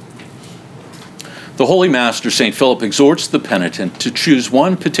say. The Holy Master, St. Philip, exhorts the penitent to choose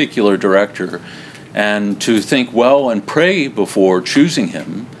one particular director and to think well and pray before choosing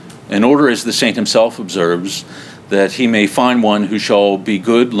him, in order, as the saint himself observes, that he may find one who shall be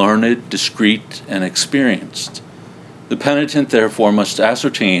good, learned, discreet, and experienced. The penitent, therefore, must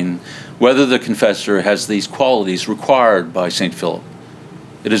ascertain whether the confessor has these qualities required by St. Philip.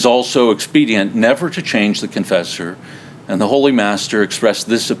 It is also expedient never to change the confessor, and the Holy Master expressed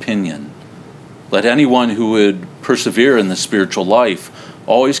this opinion: let anyone who would persevere in the spiritual life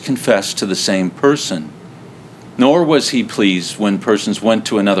always confess to the same person. Nor was he pleased when persons went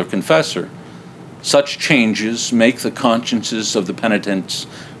to another confessor. Such changes make the consciences of the penitents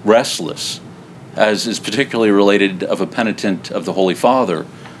restless, as is particularly related of a penitent of the Holy Father,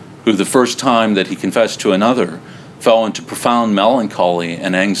 who the first time that he confessed to another fell into profound melancholy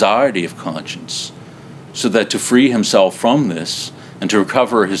and anxiety of conscience, so that to free himself from this and to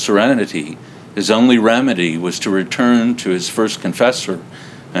recover his serenity, his only remedy was to return to his first confessor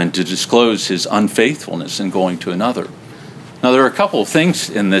and to disclose his unfaithfulness in going to another. Now, there are a couple of things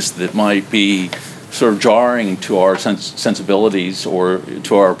in this that might be sort of jarring to our sensibilities or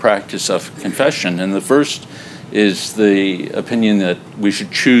to our practice of confession. And the first is the opinion that we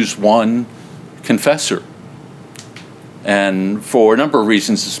should choose one confessor. And for a number of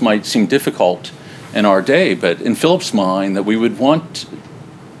reasons, this might seem difficult in our day, but in Philip's mind, that we would want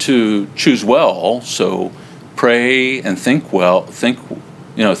to choose well, so pray and think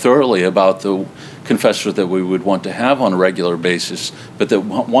thoroughly about the confessor that we would want to have on a regular basis, but that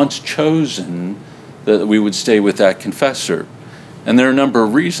once chosen, that we would stay with that confessor. And there are a number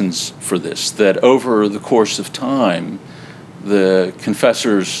of reasons for this, that over the course of time, the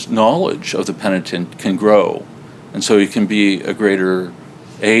confessor's knowledge of the penitent can grow, and so he can be a greater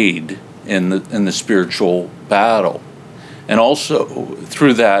aid in the spiritual battle. And also,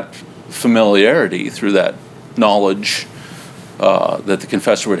 through that familiarity, through that knowledge that the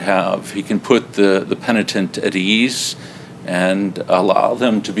confessor would have, he can put the penitent at ease and allow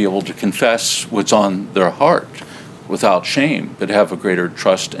them to be able to confess what's on their heart without shame, but have a greater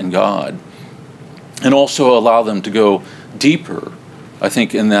trust in God. And also allow them to go deeper, I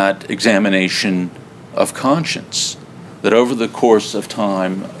think, in that examination of conscience, that over the course of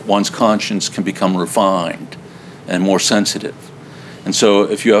time, one's conscience can become refined and more sensitive. And so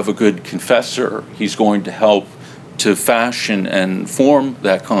if you have a good confessor, he's going to help to fashion and form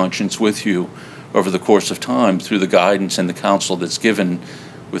that conscience with you over the course of time through the guidance and the counsel that's given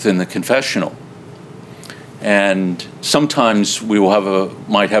within the confessional. And sometimes we will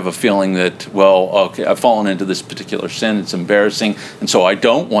might have a feeling that, well, okay, I've fallen into this particular sin, it's embarrassing, and so I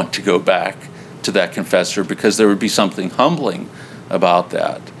don't want to go back to that confessor because there would be something humbling about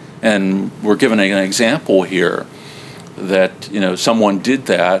that. And we're given an example here that, someone did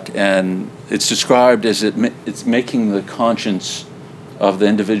that, and it's described as it's making the conscience of the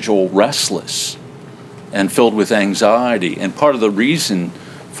individual restless and filled with anxiety. And part of the reason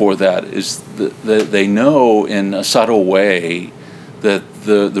for that is that they know in a subtle way that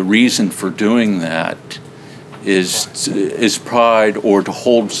the reason for doing that is pride, or to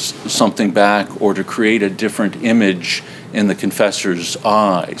hold something back, or to create a different image in the confessor's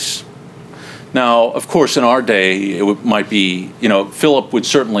eyes. Now, of course, in our day, it might be, Philip would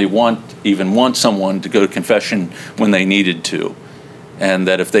certainly want someone to go to confession when they needed to, and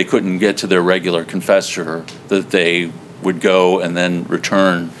that if they couldn't get to their regular confessor, that they would go and then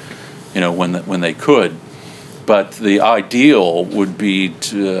return, when they could. But the ideal would be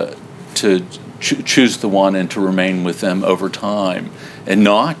to choose the one and to remain with them over time, and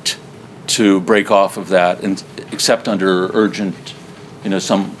not to break off of that, and except under urgent,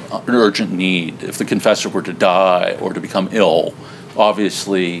 some urgent need. If the confessor were to die or to become ill,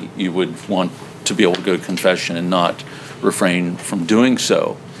 obviously you would want to be able to go to confession and not refrain from doing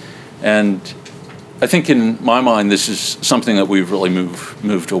so. And I think in my mind, this is something that we've really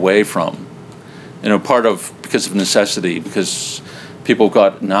moved away from. Because of necessity, because people have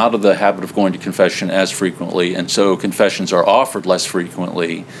gotten out of the habit of going to confession as frequently, and so confessions are offered less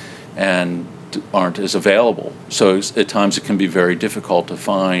frequently and aren't as available. So at times it can be very difficult to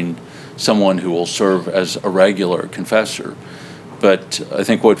find someone who will serve as a regular confessor. But I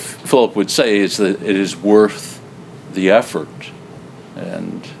think what Philip would say is that it is worth the effort,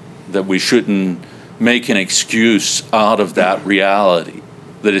 and that we shouldn't make an excuse out of that reality,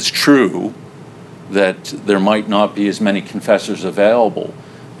 that it's true that there might not be as many confessors available,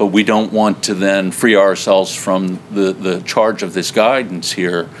 but we don't want to then free ourselves from the charge of this guidance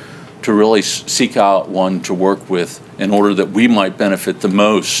here to really seek out one to work with in order that we might benefit the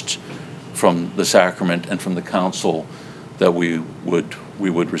most from the sacrament and from the counsel that we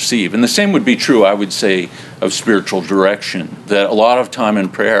would receive. And the same would be true, I would say, of spiritual direction, that a lot of time in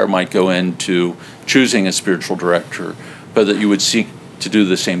prayer might go into choosing a spiritual director, but that you would seek to do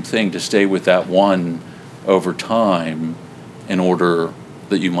the same thing, to stay with that one over time in order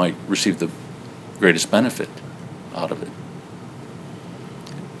that you might receive the greatest benefit out of it.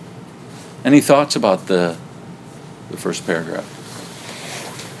 Any thoughts about the first paragraph?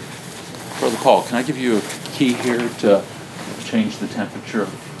 Brother Paul, can I give you a key here to change the temperature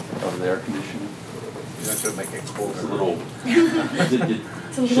of the air conditioning? You have to make it colder.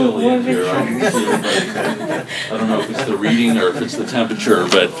 It's a little chilly in here. I don't know if it's the reading or if it's the temperature,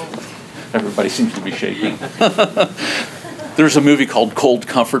 but everybody seems to be shaking. There's a movie called Cold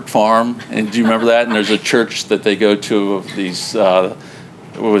Comfort Farm, and do you remember that? And there's a church that they go to of these, what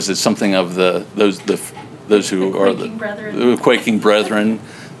was it, something of those who are the quaking brethren,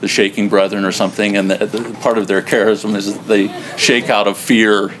 the shaking brethren or something, and the part of their charism is that they shake out of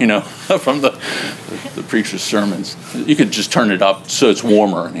fear, from the preacher's sermons. You could just turn it up so it's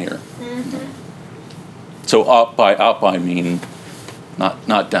warmer in here. Mm-hmm. So up I mean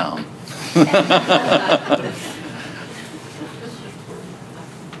not down.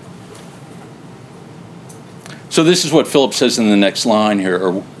 So this is what Philip says in the next line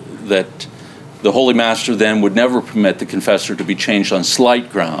here, that the Holy Master then would never permit the confessor to be changed on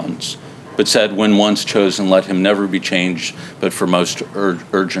slight grounds, but said, when once chosen, let him never be changed, but for most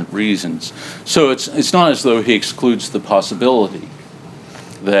urgent reasons. So it's not as though he excludes the possibility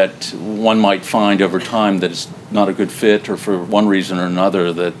that one might find over time that it's not a good fit, or for one reason or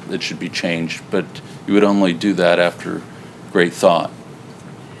another that it should be changed, but you would only do that after great thought.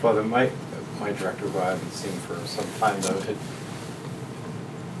 Father, my director, who I haven't seen for some time, though,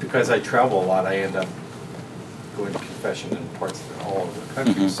 because I travel a lot, I end up going to confession in parts all over the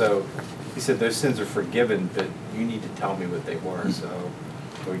country. Mm-hmm. So he said, those sins are forgiven, but you need to tell me what they were. Mm-hmm. So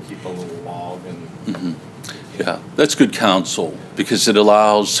we keep a little log. And mm-hmm. Yeah, that's good counsel, because it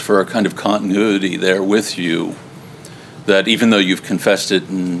allows for a kind of continuity there with you, that even though you've confessed it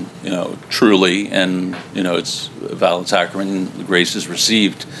and, truly, and, it's a valid sacrament and the grace is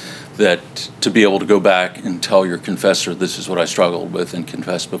received, that to be able to go back and tell your confessor, this is what I struggled with and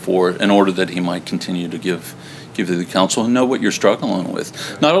confess before, in order that he might continue to give you the counsel and know what you're struggling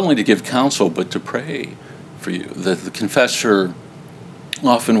with. Not only to give counsel, but to pray for you. The confessor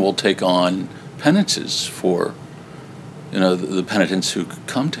often will take on penances for, the penitents who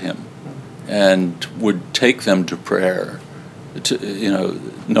come to him, and would take them to prayer,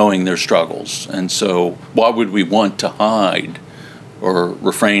 knowing their struggles. And so why would we want to hide or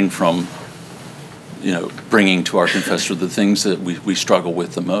refrain from, bringing to our confessor the things that we struggle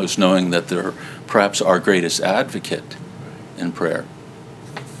with the most, knowing that they're perhaps our greatest advocate in prayer?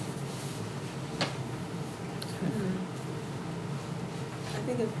 I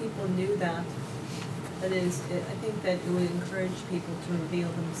think if people knew that, I think that it would encourage people to reveal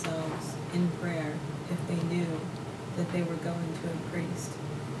themselves in prayer if they knew that they were going to a priest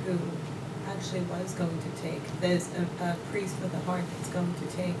who actually was going to take. There's a priest with a heart that's going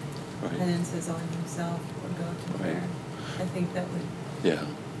to take penances on himself or go to prayer. I think that would... Yeah.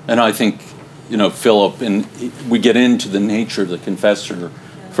 And I think, Philip, and we get into the nature of the confessor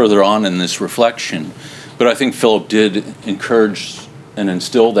further on in this reflection, but I think Philip did encourage and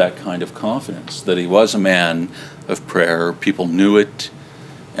instill that kind of confidence, that he was a man of prayer. People knew it,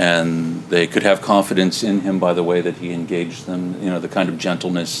 and they could have confidence in him by the way that he engaged them, the kind of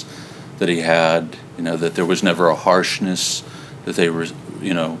gentleness that he had, that there was never a harshness that they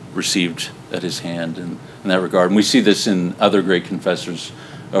received at his hand in that regard. And we see this in other great confessors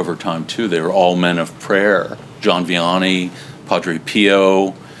over time too. They were all men of prayer. John Vianney, Padre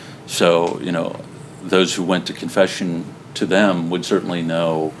Pio. So, those who went to confession to them would certainly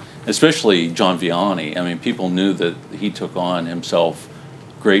know, especially John Vianney. I mean, people knew that he took on himself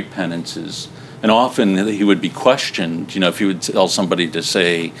great penances. And often he would be questioned, if he would tell somebody to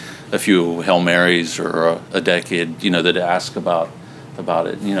say a few Hail Marys or a decade, that ask about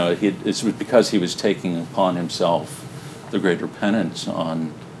it. It's because he was taking upon himself the greater penance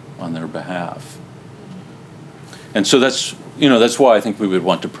on their behalf. And so that's why I think we would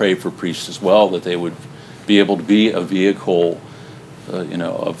want to pray for priests as well, that they would be able to be a vehicle,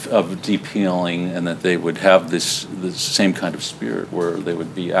 of deep healing, and that they would have this same kind of spirit where they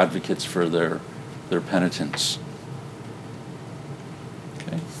would be advocates for their penitents.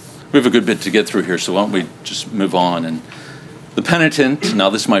 Okay, we have a good bit to get through here, so why don't we just move on? And the penitent, now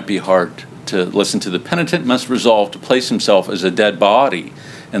this might be hard to listen to. The penitent must resolve to place himself as a dead body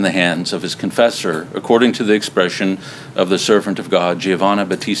in the hands of his confessor, according to the expression of the servant of God, Giovanni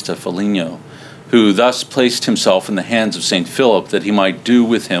Battista Foligno, who thus placed himself in the hands of St. Philip that he might do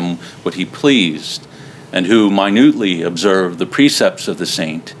with him what he pleased, and who minutely observed the precepts of the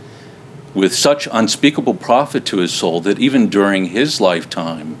saint with such unspeakable profit to his soul that even during his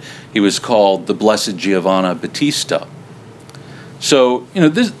lifetime he was called the Blessed Giovanni Battista. So,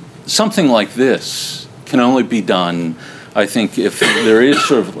 something like this can only be done, I think, if there is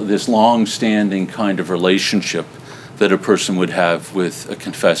sort of this long-standing kind of relationship that a person would have with a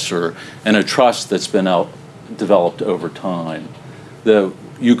confessor, and a trust that's been developed over time. That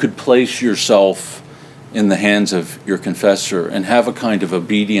you could place yourself in the hands of your confessor and have a kind of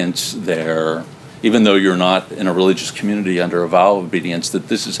obedience there, even though you're not in a religious community under a vow of obedience, that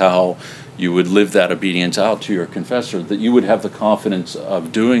this is how you would live that obedience out to your confessor, that you would have the confidence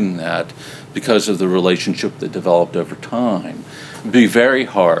of doing that because of the relationship that developed over time. It'd be very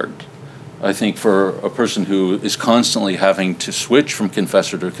hard, I think, for a person who is constantly having to switch from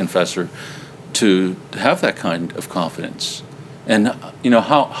confessor to confessor to have that kind of confidence. And,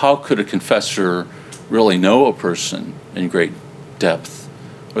 how could a confessor really know a person in great depth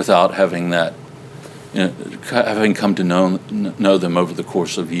without having that, having come to know them over the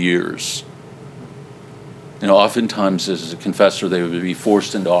course of years? Oftentimes as a confessor, they would be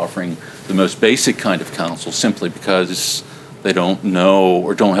forced into offering the most basic kind of counsel simply because they don't know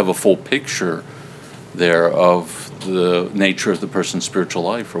or don't have a full picture there of the nature of the person's spiritual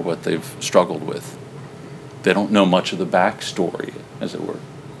life or what they've struggled with. They don't know much of the backstory, as it were.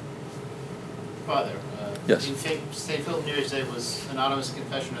 Father, Yes. St. Philip Neri said it was anonymous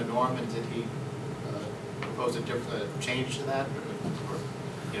confession of norm, and did he propose a change to that, or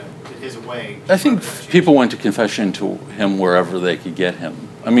did his way? I think people went to confession to him wherever they could get him.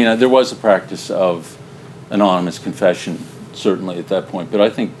 I mean, there was a practice of anonymous confession, certainly at that point, but I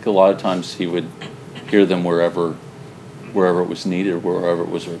think a lot of times he would hear them wherever it was needed, wherever it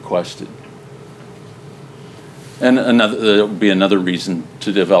was requested. And there would be another reason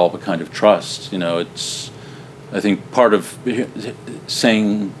to develop a kind of trust. It's, I think, part of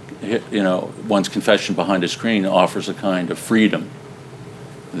saying one's confession behind a screen offers a kind of freedom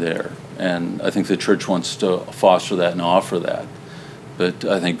there. And I think the church wants to foster that and offer that. But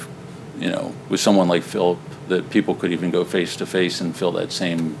I think, with someone like Philip, that people could even go face to face and feel that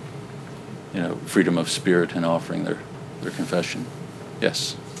same, freedom of spirit in offering their confession.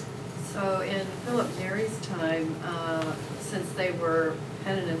 Yes? So in Philip Neri's time, since they were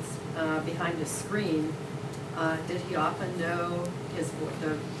penitents behind a screen, did he often know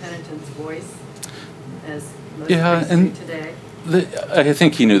the penitent's voice, as most priests do today? I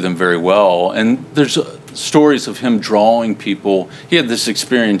think he knew them very well, and there's stories of him drawing people. He had this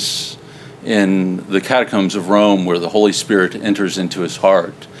experience in the catacombs of Rome where the Holy Spirit enters into his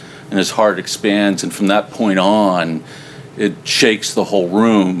heart, and his heart expands, and from that point on, it shakes the whole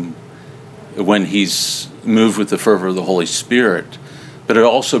room when he's moved with the fervor of the Holy Spirit. But it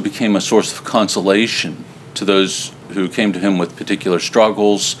also became a source of consolation to those who came to him with particular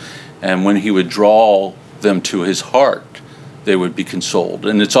struggles, and when he would draw them to his heart, they would be consoled.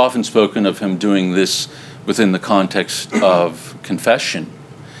 And it's often spoken of him doing this within the context of confession.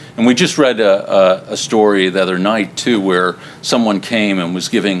 And we just read a story the other night, too, where someone came and was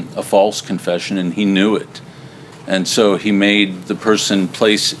giving a false confession, and he knew it. And so he made the person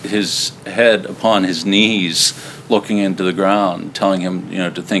place his head upon his knees, looking into the ground, telling him,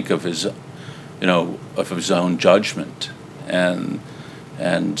 to think of his, of his own judgment. And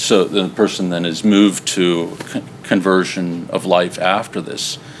so the person then is moved to conversion of life after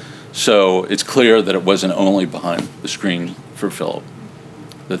this. So it's clear that it wasn't only behind the screen for Philip,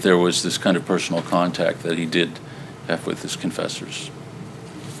 that there was this kind of personal contact that he did have with his confessors.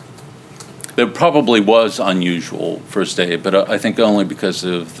 It probably was unusual for his day, but I think only because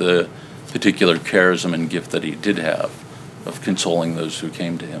of the particular charism and gift that he did have of consoling those who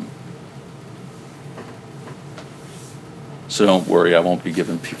came to him. So don't worry, I won't be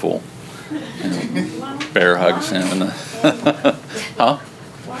giving people bear hugs. Huh?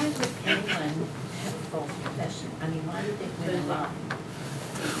 Why would anyone have false confession? I mean, why would they put it up?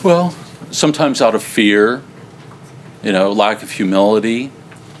 Well, sometimes out of fear, lack of humility.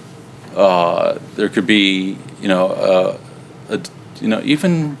 There could be,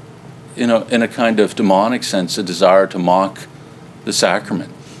 even, in a kind of demonic sense, a desire to mock the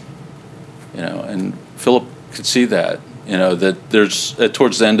sacrament. And Philip could see that. That there's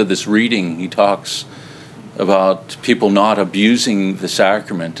towards the end of this reading, he talks about people not abusing the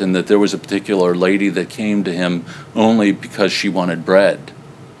sacrament, and that there was a particular lady that came to him only because she wanted bread.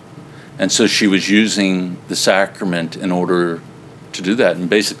 And so she was using the sacrament in order to do that. And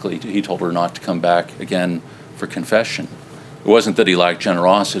basically, he told her not to come back again for confession. It wasn't that he lacked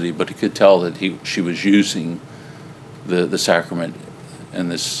generosity, but he could tell that she was using the sacrament in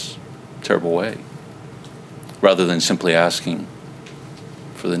this terrible way, rather than simply asking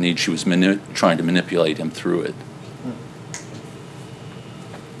for the need. She was trying to manipulate him through it.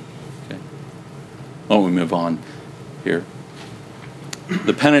 Okay. Why don't we move on here?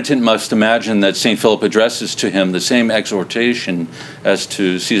 The penitent must imagine that St. Philip addresses to him the same exhortation as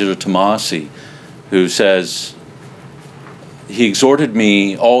to Caesar Tomasi, who says, "He exhorted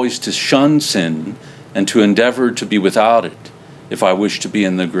me always to shun sin and to endeavor to be without it, if I wish to be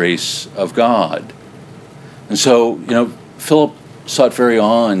in the grace of God." And so, Philip sought very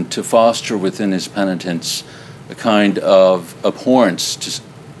on to foster within his penitents a kind of abhorrence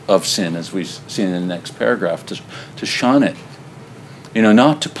of sin, as we see in the next paragraph, to shun it.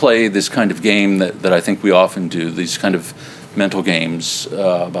 Not to play this kind of game that I think we often do, these kind of mental games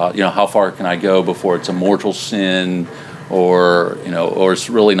about, how far can I go before it's a mortal sin, or it's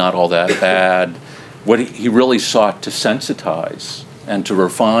really not all that bad. What he really sought to sensitize and to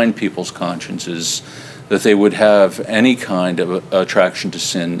refine people's consciences, that they would have any kind of attraction to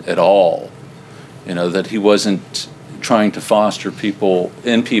sin at all. That he wasn't trying to foster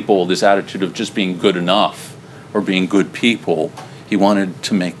in people this attitude of just being good enough or being good people. He wanted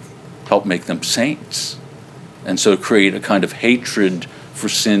to help make them saints, and so create a kind of hatred for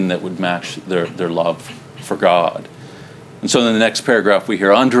sin that would match their love for God. And so in the next paragraph we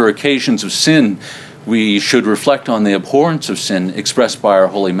hear, under occasions of sin, we should reflect on the abhorrence of sin expressed by our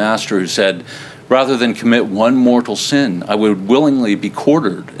Holy Master, who said, "Rather than commit one mortal sin, I would willingly be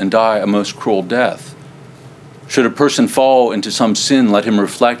quartered and die a most cruel death. Should a person fall into some sin, let him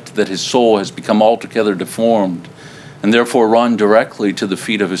reflect that his soul has become altogether deformed, and therefore run directly to the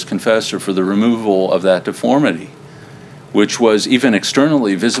feet of his confessor for the removal of that deformity, which was even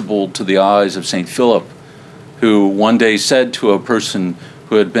externally visible to the eyes of St. Philip, who one day said to a person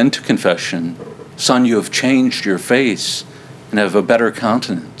who had been to confession, 'Son, you have changed your face and have a better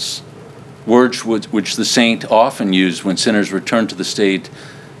countenance,' words which the saint often used when sinners returned to the state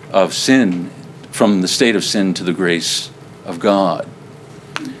of sin, from the state of sin to the grace of God.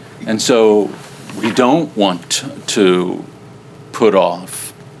 And so we don't want to put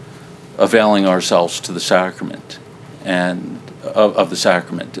off availing ourselves to the sacrament and of the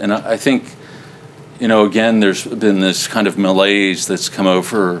sacrament. And I think, again, there's been this kind of malaise that's come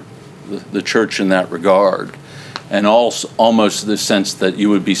over the church in that regard, and also almost the sense that you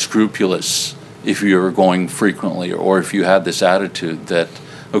would be scrupulous if you were going frequently, or if you had this attitude that,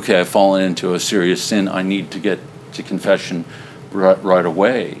 okay, I've fallen into a serious sin, I need to get to confession right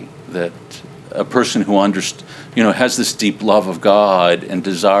away. That a person who has this deep love of God and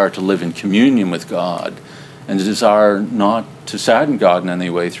desire to live in communion with God, and a desire not to sadden God in any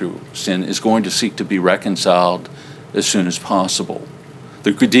way through sin, is going to seek to be reconciled as soon as possible.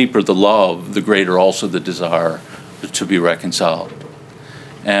 The deeper the love, the greater also the desire to be reconciled.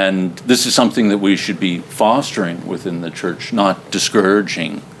 And this is something that we should be fostering within the church, not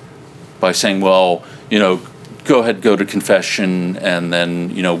discouraging by saying, well, go ahead, go to confession, and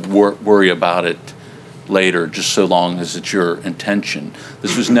then, worry about it later, just so long as it's your intention.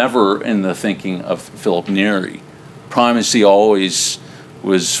 This was never in the thinking of Philip Neri. Primacy always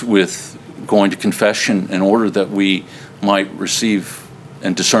was with going to confession in order that we might receive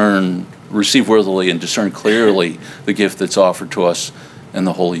worthily and discern clearly the gift that's offered to us in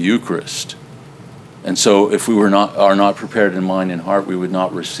the Holy Eucharist. And so if we are not prepared in mind and heart, we would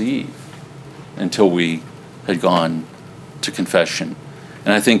not receive until we had gone to confession.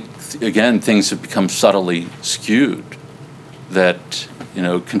 And I think, again, things have become subtly skewed, that,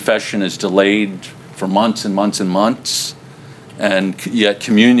 confession is delayed for months and months and months, and yet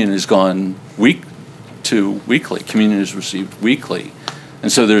communion has gone weekly. Communion is received weekly.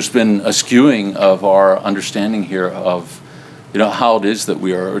 And so there's been a skewing of our understanding here of, how it is that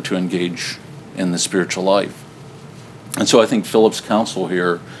we are to engage in the spiritual life. And so I think Philip's counsel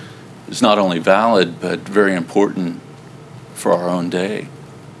here is not only valid, but very important for our own day.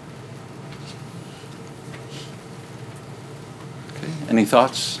 Okay. Any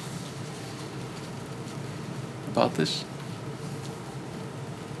thoughts about this?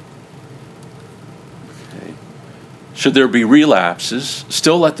 Okay. Should there be relapses,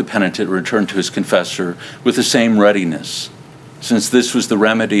 still let the penitent return to his confessor with the same readiness, since this was the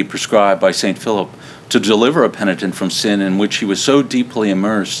remedy prescribed by St. Philip to deliver a penitent from sin in which he was so deeply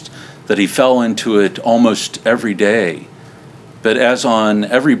immersed that he fell into it almost every day. But as on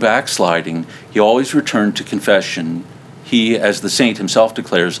every backsliding, he always returned to confession. He, as the saint himself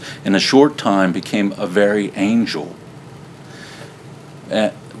declares, in a short time became a very angel.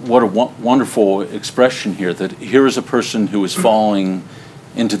 What a wonderful expression here, that here is a person who is falling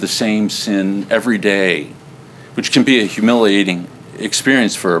into the same sin every day, which can be a humiliating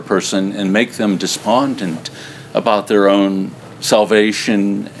experience for a person and make them despondent about their own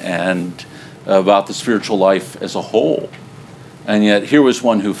salvation and about the spiritual life as a whole. And yet here was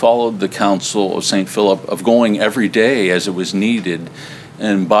one who followed the counsel of St. Philip of going every day as it was needed,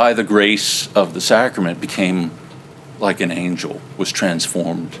 and by the grace of the sacrament became like an angel, was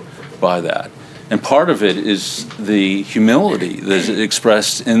transformed by that. And part of it is the humility that is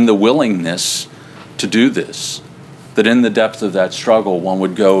expressed in the willingness to do this, that in the depth of that struggle one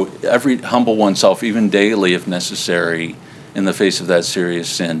would go humble oneself even daily if necessary in the face of that serious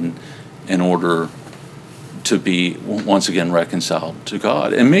sin in order to be once again reconciled to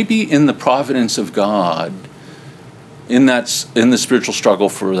God. And maybe in the providence of God, in the spiritual struggle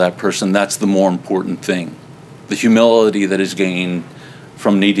for that person, that's the more important thing. The humility that is gained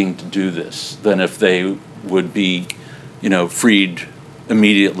from needing to do this than if they would be, freed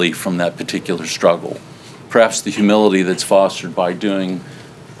immediately from that particular struggle. Perhaps the humility that's fostered by doing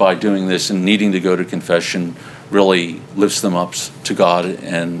this and needing to go to confession really lifts them up to God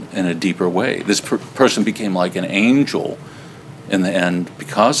in a deeper way. This person became like an angel in the end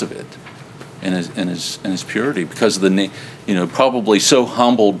because of it, in his purity, because of probably so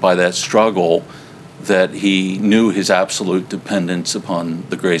humbled by that struggle that he knew his absolute dependence upon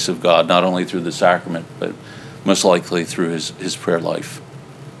the grace of God, not only through the sacrament, but most likely through his prayer life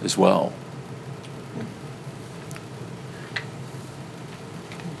as well.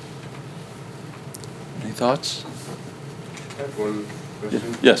 Any thoughts? I have one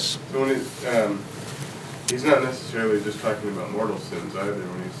question. Yes. So when he's not necessarily just talking about mortal sins either,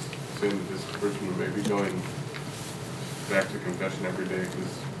 when he's saying that this person may be going back to confession every day,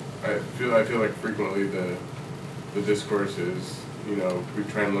 because I feel like frequently the discourse is, we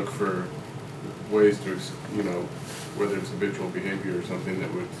try and look for ways to, whether it's habitual behavior or something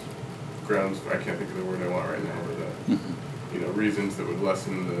that would grounds, I can't think of the word I want right now, but reasons that would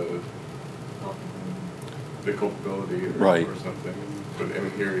lessen the the culpability Right. or something. But I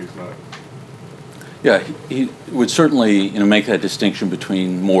mean, here he's not. Yeah, he would certainly, make that distinction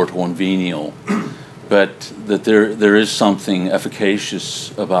between mortal and venial, but that there is something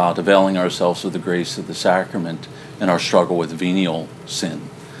efficacious about availing ourselves of the grace of the sacrament in our struggle with venial sin.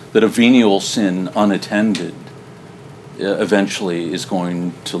 That a venial sin unattended eventually is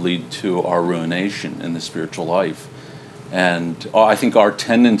going to lead to our ruination in the spiritual life. And I think our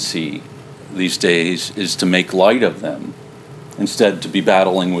tendency these days is to make light of them instead to be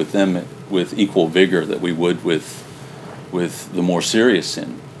battling with them with equal vigor that we would with the more serious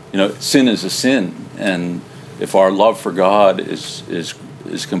sin. Sin is a sin, and if our love for God is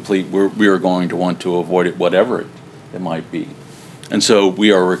complete, we are going to want to avoid it, whatever it might be. And so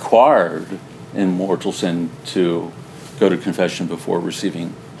we are required in mortal sin to go to confession before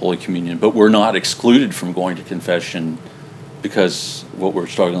receiving Holy Communion, but we're not excluded from going to confession because what we're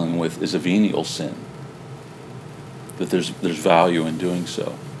struggling with is a venial sin. That there's value in doing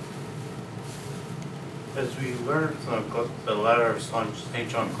so. As we learn from the letter of St.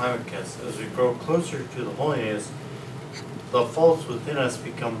 John Climacus, as we grow closer to the holiness, the faults within us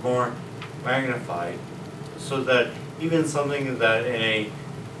become more magnified, so that even something that in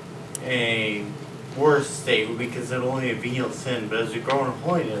a worse state would be considered only a venial sin, but as we grow in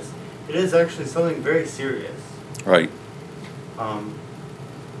holiness, it is actually something very serious. Right.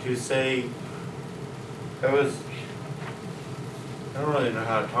 To say, I don't really know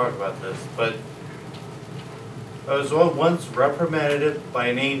how to talk about this, but I was once reprimanded by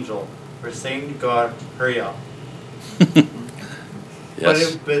an angel for saying to God, "Hurry up."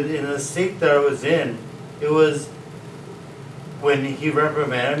 Yes. But in the state that I was in, it was when he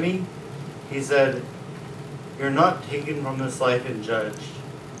reprimanded me, he said, "You're not taken from this life and judged."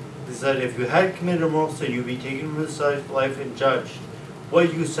 He said, "If you had committed a moral sin, you'd be taken from this life and judged.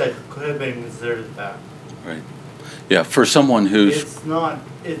 What you said could have been considered that." Right. Yeah, for someone who's...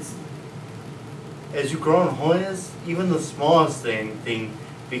 It's as you grow in holiness, even the smallest thing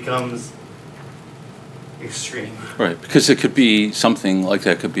becomes extreme. Right, because it could be something like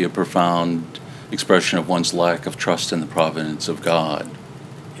that, could be a profound expression of one's lack of trust in the providence of God.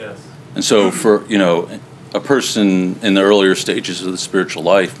 Yes. And so for, a person in the earlier stages of the spiritual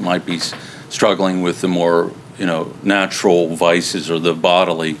life might be struggling with the more, natural vices or the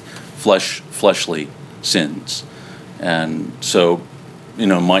bodily, fleshly sins. And so,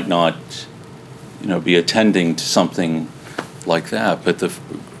 might not, be attending to something like that. But the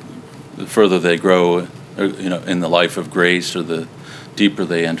further they grow, in the life of grace, or the deeper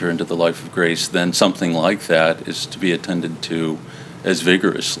they enter into the life of grace, then something like that is to be attended to as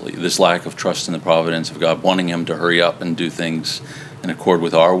vigorously. This lack of trust in the providence of God, wanting Him to hurry up and do things in accord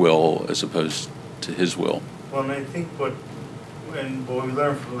with our will as opposed to His will. Well, and I think what we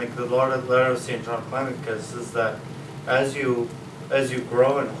learn from the letter of St. John Climacus is that as you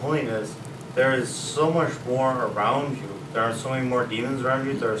grow in holiness, there is so much more around you. There are so many more demons around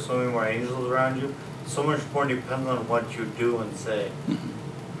you. There are so many more angels around you. So much more depends on what you do and say.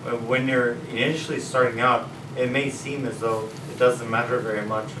 Mm-hmm. When you're initially starting out, it may seem as though it doesn't matter very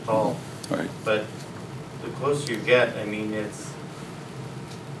much at all. Right. But the closer you get, it's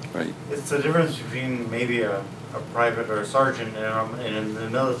Right. It's the difference between maybe a private or a sergeant in the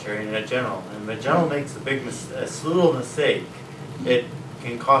military and a general. And the general makes a little mistake, it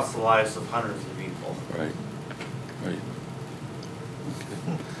can cost the lives of hundreds of people. Right. Right.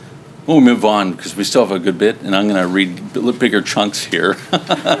 Okay. We'll move on because we still have a good bit, and I'm going to read bigger chunks here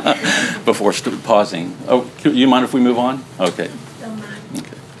before pausing. Oh, you mind if we move on? Okay. Don't mind.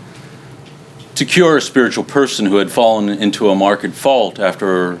 Okay. To cure a spiritual person who had fallen into a marked fault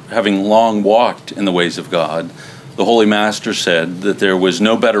after having long walked in the ways of God, the Holy Master said that there was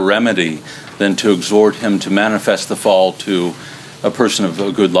no better remedy than to exhort him to manifest the fall to a person of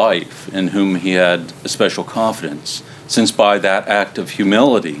a good life in whom he had a special confidence, since by that act of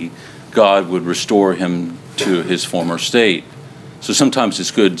humility, God would restore him to his former state. So sometimes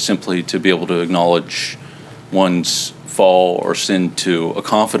it's good simply to be able to acknowledge one's fall or sin to a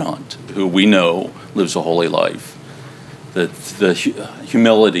confidant who we know lives a holy life. That the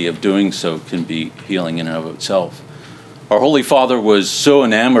humility of doing so can be healing in and of itself. Our Holy Father was so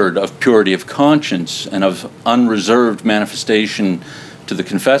enamored of purity of conscience and of unreserved manifestation to the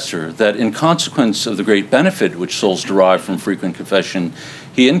confessor that in consequence of the great benefit which souls derive from frequent confession,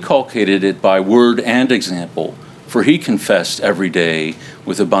 he inculcated it by word and example, for he confessed every day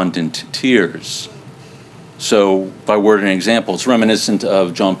with abundant tears. So by word and example, it's reminiscent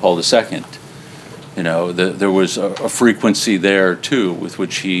of John Paul II. There was a frequency there too with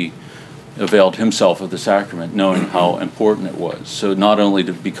which he availed himself of the sacrament, knowing how important it was. So not only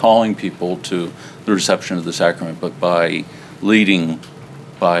to be calling people to the reception of the sacrament, but by leading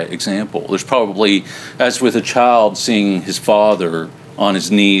by example. There's probably, as with a child, seeing his father on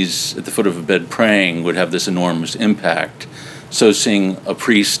his knees at the foot of a bed praying would have this enormous impact. So seeing a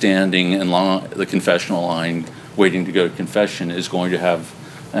priest standing in the confessional line waiting to go to confession is going to have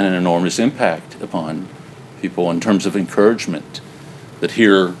an enormous impact upon people in terms of encouragement, that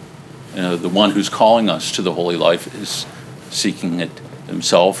here, the one who's calling us to the holy life is seeking it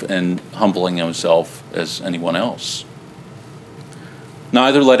himself and humbling himself as anyone else.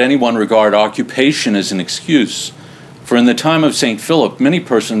 Neither let anyone regard occupation as an excuse, for in the time of St. Philip, many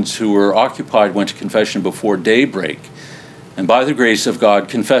persons who were occupied went to confession before daybreak, and by the grace of God,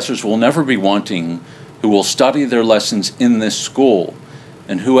 confessors will never be wanting who will study their lessons in this school,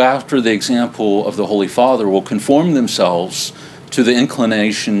 and who, after the example of the Holy Father, will conform themselves to the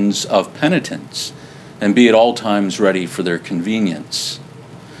inclinations of penitents and be at all times ready for their convenience.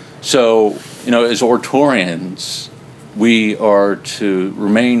 So, as oratorians, we are to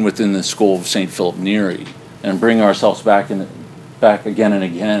remain within the school of St. Philip Neri and bring ourselves back again and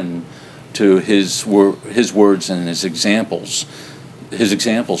again to his words and his examples,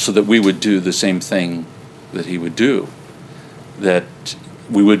 so that we would do the same thing that he would do, that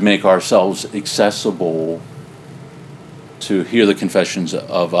we would make ourselves accessible to hear the confessions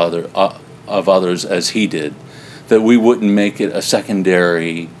of others as he did, that we wouldn't make it a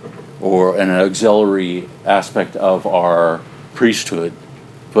secondary or an auxiliary aspect of our priesthood,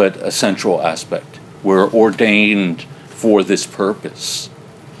 but a central aspect. We're ordained for this purpose.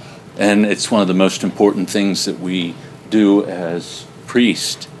 And it's one of the most important things that we do as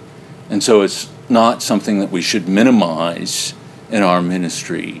priests. And so it's not something that we should minimize in our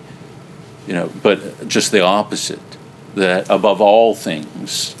ministry, but just the opposite. That above all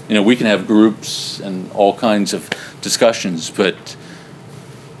things, we can have groups and all kinds of discussions, but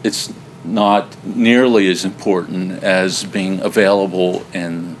it's not nearly as important as being available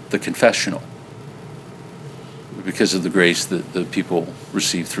in the confessional, because of the grace that the people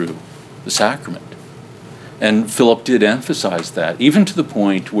receive through the sacrament. And Philip did emphasize that, even to the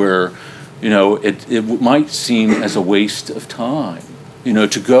point where, it might seem as a waste of time,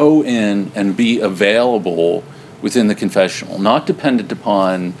 to go in and be available within the confessional, not dependent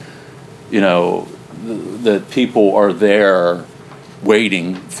upon, that people are there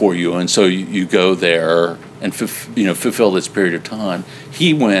waiting for you, and so you go there and fulfill this period of time.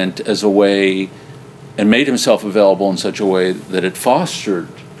 He went as a way and made himself available in such a way that it fostered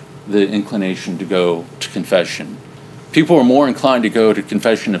the inclination to go to confession. People are more inclined to go to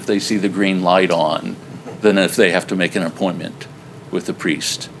confession if they see the green light on than if they have to make an appointment with the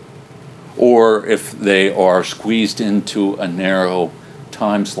priest, or if they are squeezed into a narrow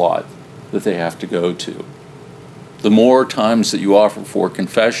time slot that they have to go to. The more times that you offer for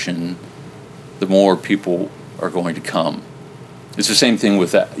confession, the more people are going to come. It's the same thing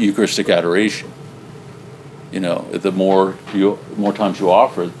with that Eucharistic adoration. The more times you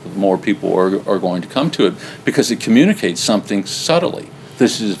offer, the more people are going to come to it, because it communicates something subtly.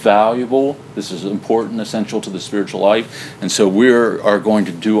 This is valuable, this is important, essential to the spiritual life, and so we are going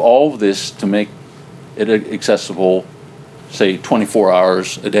to do all of this to make it accessible, say, 24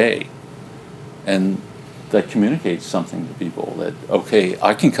 hours a day. And that communicates something to people, that, okay,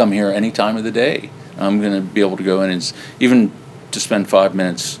 I can come here any time of the day. I'm going to be able to go in and even to spend 5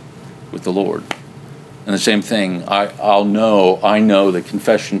 minutes with the Lord. And the same thing, I know that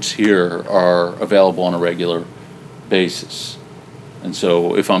confessions here are available on a regular basis. And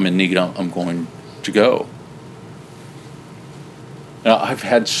so if I'm in need, I'm going to go. Now, I've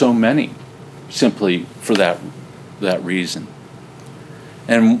had so many simply for that reason.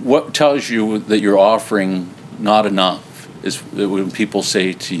 And what tells you that you're offering not enough is when people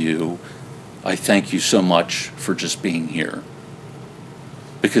say to you, I thank you so much for just being here.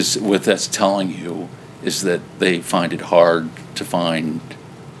 Because what that's telling you is that they find it hard to find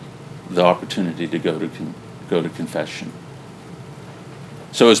the opportunity to go to confession.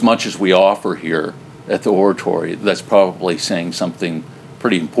 So as much as we offer here at the oratory, that's probably saying something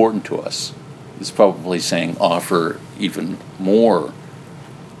pretty important to us. It's probably saying offer even more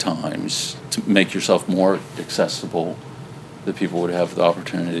times to make yourself more accessible, that people would have the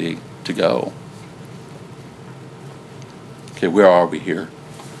opportunity to go. Okay, where are we here?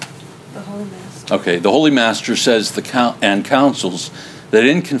 The Holy Master. Okay, the Holy Master says and counsels that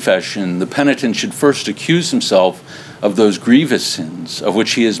in confession the penitent should first accuse himself of those grievous sins of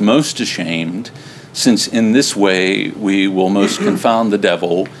which he is most ashamed, since in this way we will most confound the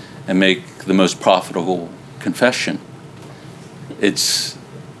devil and make the most profitable confession. It's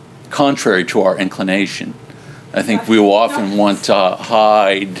contrary to our inclination. I think we will often want to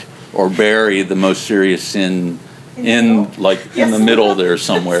hide or bury the most serious sin in the middle there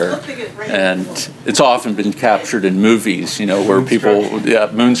somewhere. And it's often been captured in movies, where people,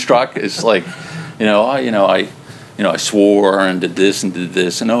 Moonstruck is like, I swore and did this,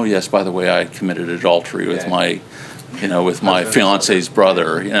 and oh yes, by the way, I committed adultery with my fiance's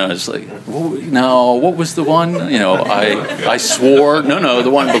brother. It's like, no, what was the one? I swore. No,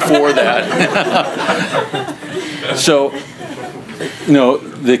 the one before that. So,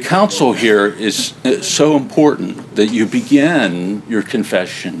 the counsel here is so important that you begin your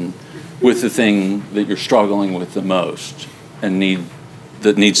confession with the thing that you're struggling with the most and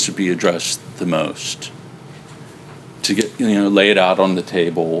that needs to be addressed the most. To get, lay it out on the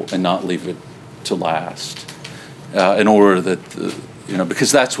table and not leave it to last. In order that,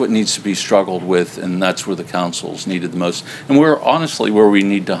 because that's what needs to be struggled with, and that's where the counsel's needed the most. And we're honestly where we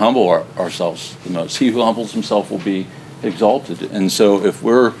need to humble ourselves the most. He who humbles himself will be exalted. And so if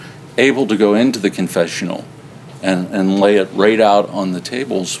we're able to go into the confessional and lay it right out on the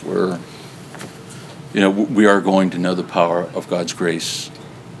tables, we are going to know the power of God's grace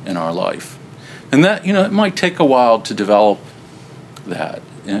in our life. And that, it might take a while to develop that.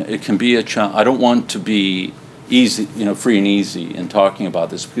 It can be a challenge. I don't want to be easy, free and easy in talking about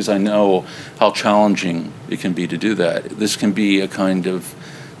this, because I know how challenging it can be to do that. This can be a kind of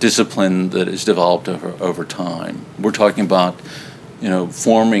discipline that is developed over time. We're talking about,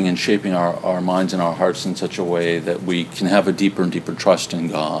 forming and shaping our minds and our hearts in such a way that we can have a deeper and deeper trust in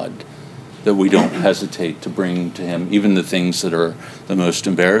God, that we don't hesitate to bring to Him even the things that are the most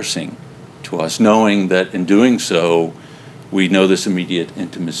embarrassing to us, knowing that in doing so, we know this immediate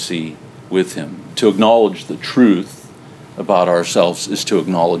intimacy with Him. To acknowledge the truth about ourselves is to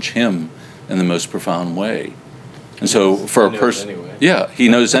acknowledge Him in the most profound way. And so for a person, He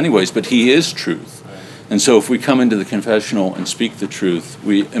knows anyways, but He is truth. And so if we come into the confessional and speak the truth,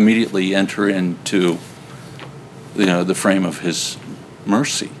 we immediately enter into, the frame of His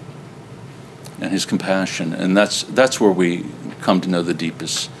mercy and His compassion. And that's where we come to know the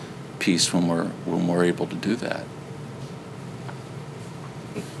deepest peace when we're able to do that.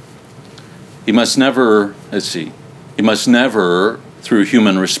 He must never, through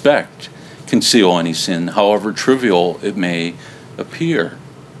human respect, conceal any sin, however trivial it may appear.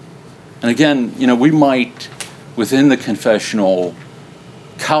 And again, we might, within the confessional,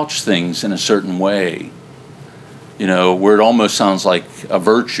 couch things in a certain way, where it almost sounds like a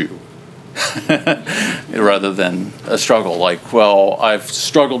virtue rather than a struggle. Like, well, I've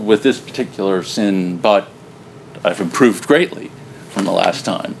struggled with this particular sin, but I've improved greatly from the last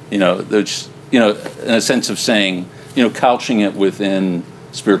time. There's, in a sense of saying, couching it within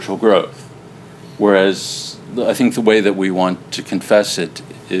spiritual growth. Whereas I think the way that we want to confess it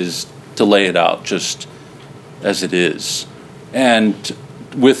is to lay it out just as it is, and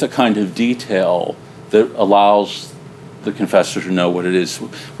with a kind of detail that allows the confessor to know what it is.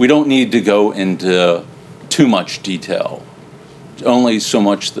 We don't need to go into too much detail, only so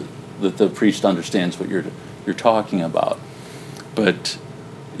much that the priest understands what you're talking about. But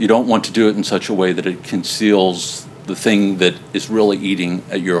you don't want to do it in such a way that it conceals the thing that is really eating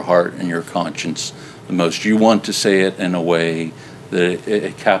at your heart and your conscience the most. You want to say it in a way that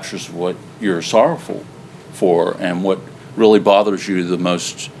it captures what you're sorrowful for and what really bothers you the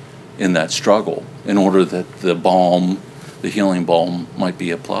most in that struggle, in order that the healing balm might be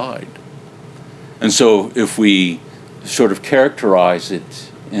applied. And so if we sort of characterize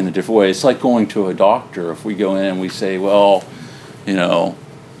it in a different way, it's like going to a doctor. If we go in and we say, well,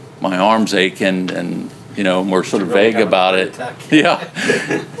 my arm's aching, and we're sort of vague about it.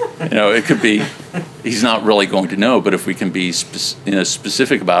 It could be, he's not really going to know, but if we can be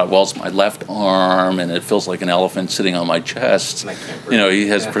specific about it, well, it's my left arm and it feels like an elephant sitting on my chest, he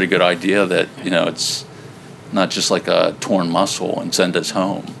has a pretty good idea that, it's not just like a torn muscle and send us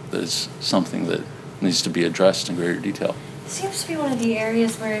home. There's something that needs to be addressed in greater detail. Seems to be one of the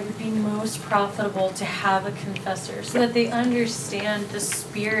areas where it would be most profitable to have a confessor, so that they understand the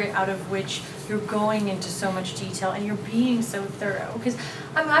spirit out of which you're going into so much detail and you're being so thorough. Because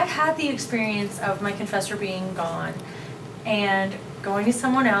I've had the experience of my confessor being gone and going to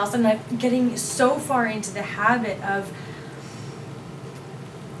someone else, and I'm getting so far into the habit of,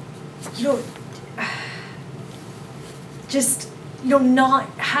 not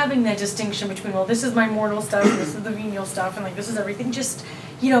having that distinction between, well, this is my mortal stuff, this is the venial stuff, and this is everything.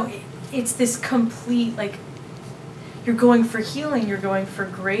 It's this complete, you're going for healing, you're going for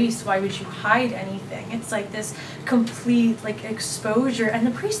grace. Why would you hide anything? It's this complete, exposure. And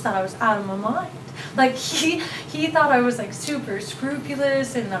the priest thought I was out of my mind. Like, he thought I was, like, super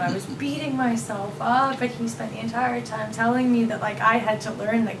scrupulous and that I was beating myself up, but he spent the entire time telling me that, like, I had to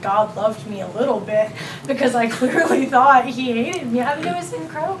learn that God loved me a little bit because I clearly thought he hated me. I mean, it was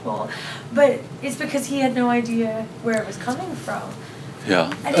incredible. But it's because he had no idea where it was coming from.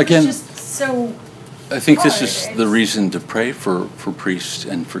 Yeah. And Again, it was just so I think this hard. is the reason to pray for priests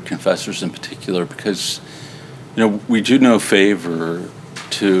and for confessors in particular, because, we do no favor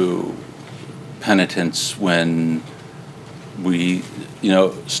to penitents when we,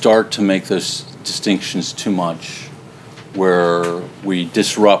 start to make those distinctions too much, where we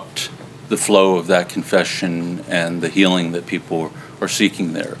disrupt the flow of that confession and the healing that people are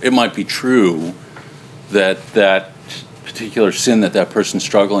seeking there. It might be true that that particular sin that person's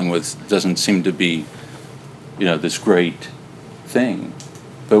struggling with doesn't seem to be, this great thing.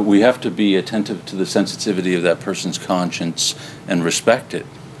 But we have to be attentive to the sensitivity of that person's conscience and respect it.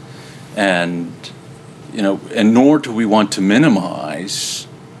 And, and nor do we want to minimize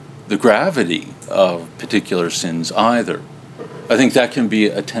the gravity of particular sins either. I think that can be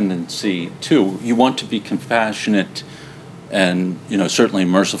a tendency too. You want to be compassionate and, certainly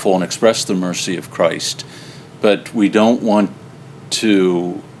merciful and express the mercy of Christ. But we don't want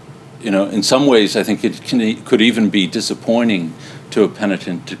to, in some ways I think it could even be disappointing to a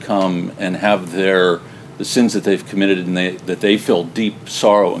penitent to come and have the sins that they've committed and that they feel deep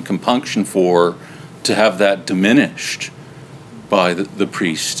sorrow and compunction for, to have that diminished by the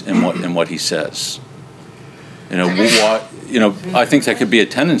priest and what he says. I think that could be a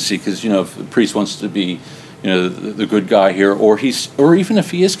tendency because, if the priest wants to be, the good guy here, or even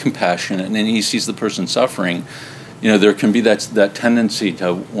if he is compassionate and he sees the person suffering, there can be that tendency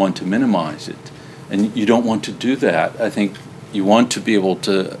to want to minimize it. And you don't want to do that. I think you want to be able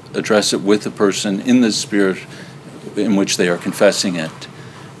to address it with the person in the spirit in which they are confessing it,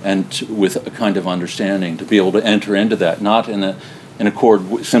 and with a kind of understanding, to be able to enter into that, not in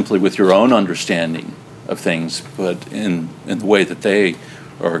accord simply with your own understanding of things, but in the way that they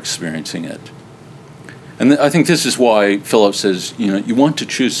are experiencing it. And I think this is why Philip says, you want to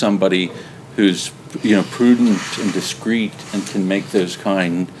choose somebody who's, prudent and discreet and can make those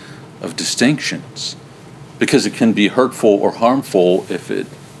kind of distinctions, because it can be hurtful or harmful if it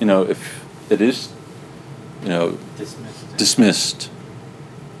is, dismissed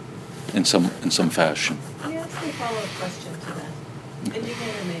in some fashion. Let me ask you a follow-up question to that. And you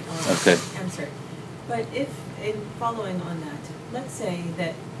may answer it. But if, in following on that, let's say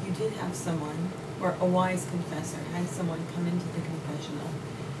that you did have someone, or a wise confessor had someone come into the confessional,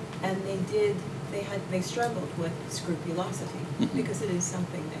 and they struggled with scrupulosity, because it is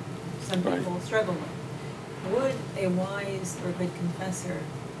something that some people struggle with. Would a wise or good confessor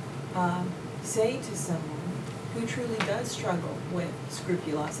say to someone who truly does struggle with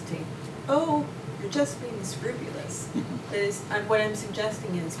scrupulosity, "Oh, you're just being scrupulous"? That is, what I'm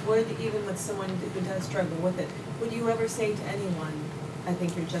suggesting is, even with someone who does struggle with it, would you ever say to anyone, "I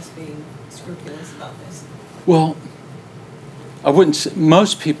think you're just being scrupulous about this"? Well, I wouldn't say,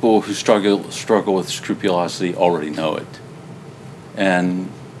 most people who struggle with scrupulosity already know it.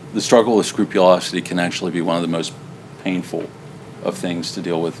 And the struggle with scrupulosity can actually be one of the most painful of things to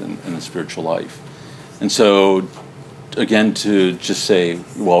deal with in the spiritual life. And so, again, to just say,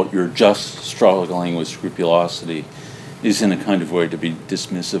 well, you're just struggling with scrupulosity isn't a kind of way to be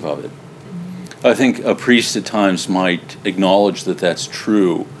dismissive of it. I think a priest at times might acknowledge that that's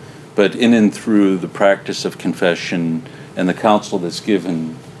true, but in and through the practice of confession and the counsel that's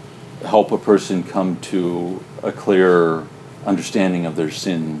given, help a person come to a clear understanding of their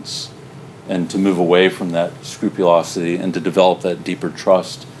sins and to move away from that scrupulosity and to develop that deeper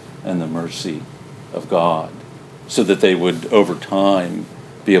trust and the mercy of God, so that they would, over time,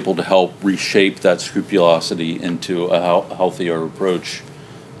 be able to help reshape that scrupulosity into a healthier approach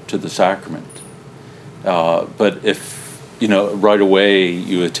to the sacrament. But if, right away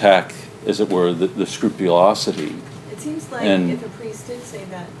you attack, as it were, the scrupulosity. It seems like if a priest did say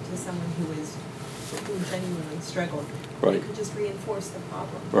that to someone who genuinely struggled, it could just reinforce the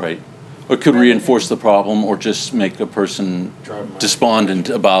problem. Right. Or it could reinforce the problem, or just make a person despondent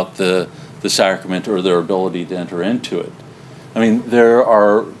about the sacrament or their ability to enter into it. I mean, there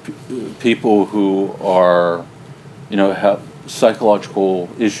are people who are, have psychological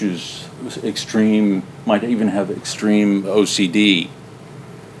issues, might even have extreme OCD,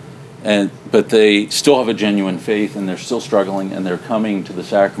 but they still have a genuine faith, and they're still struggling, and they're coming to the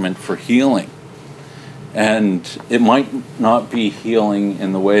sacrament for healing. And it might not be healing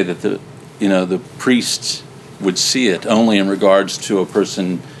in the way that the priests would see it, only in regards to a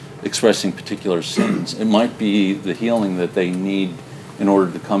person expressing particular sins. It might be the healing that they need in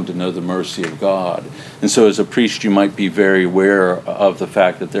order to come to know the mercy of God. And so as a priest, you might be very aware of the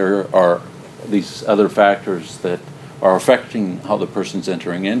fact that there are these other factors that are affecting how the person's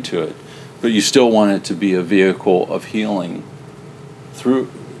entering into it, but you still want it to be a vehicle of healing through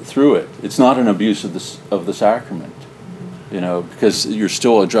it. It's not an abuse of the sacrament, because you're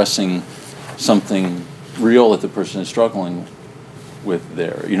still addressing something real that the person is struggling with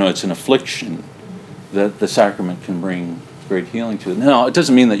there. It's an affliction that the sacrament can bring great healing to. Now, it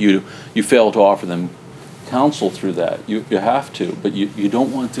doesn't mean that you fail to offer them counsel through that. You have to, but you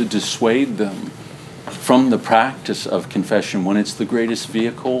don't want to dissuade them from the practice of confession when it's the greatest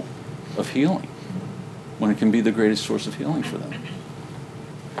vehicle of healing, when it can be the greatest source of healing for them.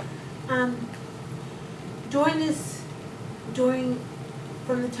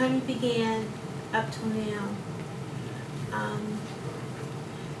 From the time you began up till now,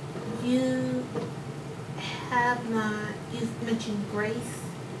 you've mentioned grace,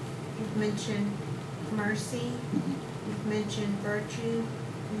 you've mentioned mercy, you've mentioned virtue,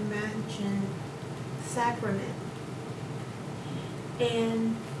 you mentioned sacrament,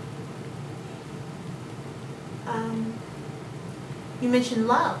 and you mentioned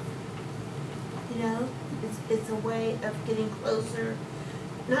love. It's a way of getting closer,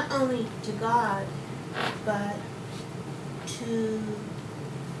 not only to God, but to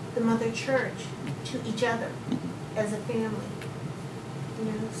the Mother Church, to each other as a family.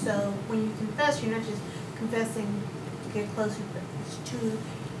 So when you confess, you're not just confessing to get closer, but to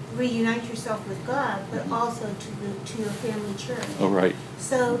reunite yourself with God, but also to your family church. Oh, right.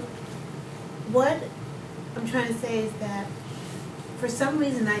 So what I'm trying to say is that for some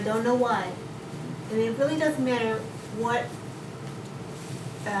reason, I don't know why, and it really doesn't matter what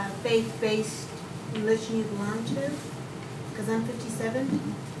faith-based religion you belong to, because I'm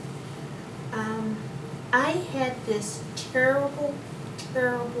 57, I had this terrible,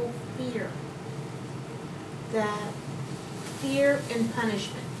 terrible fear that fear and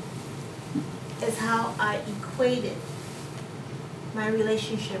punishment is how I equated my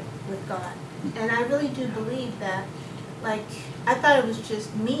relationship with God. And I really do believe that, I thought it was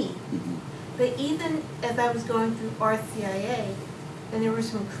just me. But even as I was going through RCIA, and there were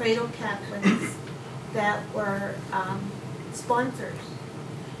some cradle Catholics that were sponsors,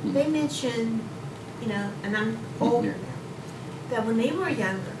 they mentioned, and I'm older now, that when they were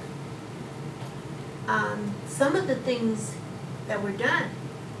younger, some of the things that were done,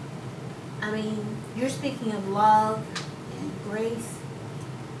 you're speaking of love and grace,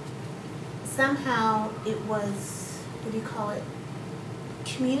 somehow it was,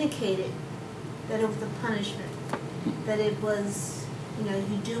 communicated that it was a punishment, that it was,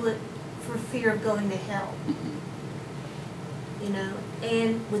 you do it for fear of going to hell.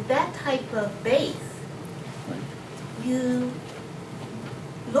 And with that type of base, you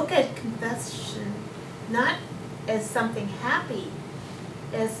look at confession not as something happy,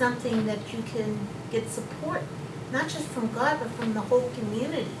 as something that you can get support, not just from God, but from the whole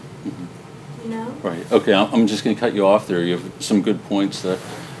community. Right. Okay, I'm just going to cut you off there. You have some good points that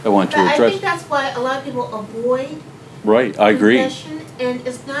I want to address. I think that's why a lot of people avoid Right, I agree. confession, and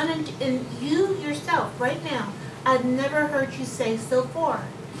it's not in you yourself right now. I've never heard you say so far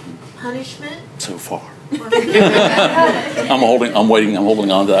punishment. So far. I'm holding on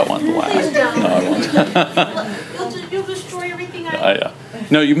to that one to last. Please don't. No, I won't. You'll destroy everything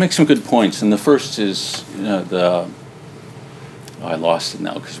No, you make some good points, and the first is I lost it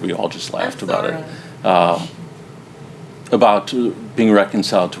now because we all just laughed about it. About being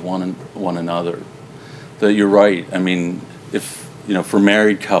reconciled to one another. That you're right. If for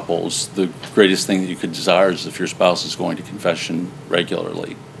married couples, the greatest thing that you could desire is if your spouse is going to confession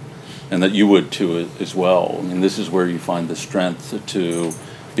regularly, and that you would too as well. This is where you find the strength to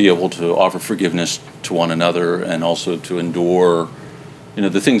be able to offer forgiveness to one another, and also to endure,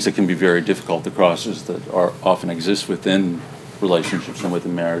 the things that can be very difficult, the crosses that often exist within relationships and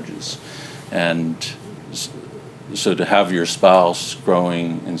within marriages. And so to have your spouse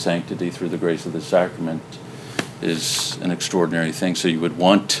growing in sanctity through the grace of the sacrament is an extraordinary thing. So you would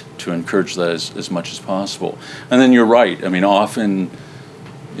want to encourage that as much as possible. And then you're right. Often,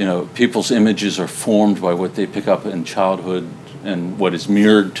 people's images are formed by what they pick up in childhood and what is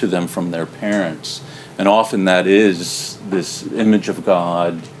mirrored to them from their parents. And often that is this image of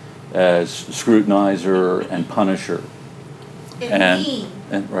God as scrutinizer and punisher. And mean.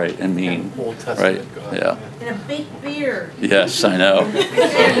 And mean. Old Testament God. Yeah. And a big beard. Yes, I know.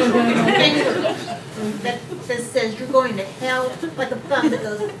 that says you're going to hell, like a thumb that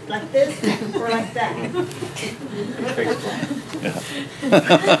goes like this or like that.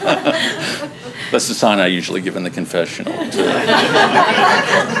 That's the sign I usually give in the confessional.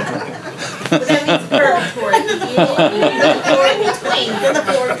 But that means purgatory. Then the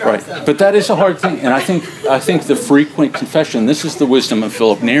floor drops Right, up. but that is a hard thing, and I think the frequent confession. This is the wisdom of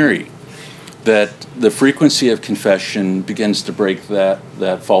Philip Neri, that the frequency of confession begins to break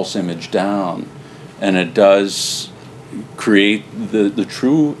that false image down, and it does create the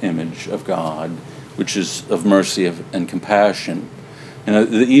true image of God, which is of mercy and compassion. And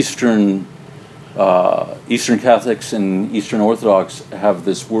the Eastern Catholics and Eastern Orthodox have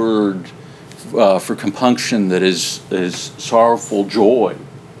this word for compunction that is sorrowful joy.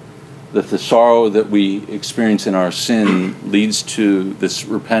 That the sorrow that we experience in our sin leads to this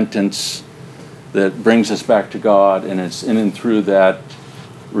repentance that brings us back to God, and it's in and through that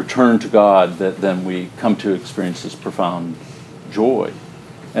return to God that then we come to experience this profound joy.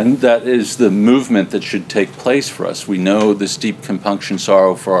 And that is the movement that should take place for us. We know this deep compunction,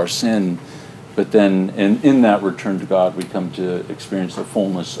 sorrow for our sin, but then in that return to God, we come to experience the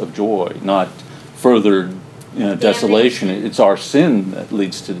fullness of joy, not further desolation. It's our sin that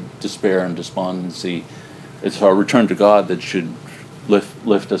leads to despair and despondency. It's our return to God that should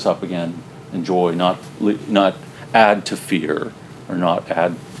lift us up again in joy, not add to fear or not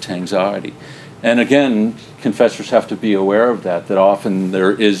add to anxiety. And again, confessors have to be aware of that often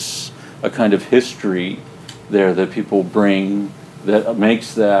there is a kind of history there that people bring that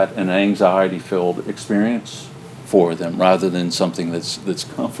makes that an anxiety-filled experience for them rather than something that's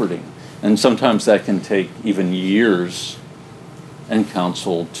comforting. And sometimes that can take even years and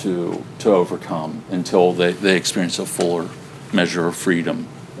counsel to overcome until they experience a fuller measure of freedom.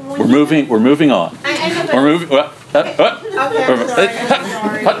 We're moving on. We're moving. What? Okay, I'm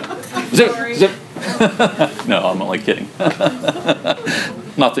sorry. Zip. No, I'm only kidding.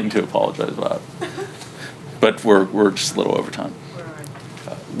 Nothing to apologize about. But we're just a little over time.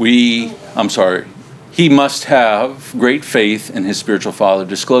 He must have great faith in his spiritual father,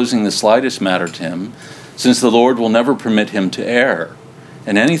 disclosing the slightest matter to him, since the Lord will never permit him to err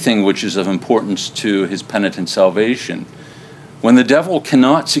in anything which is of importance to his penitent salvation. When the devil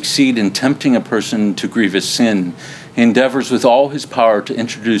cannot succeed in tempting a person to grievous sin, he endeavors with all his power to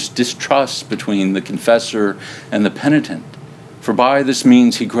introduce distrust between the confessor and the penitent. For by this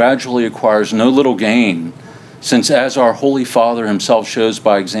means he gradually acquires no little gain, since as our Holy Father himself shows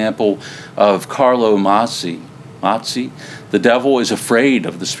by example of Carlo Mazzi, the devil is afraid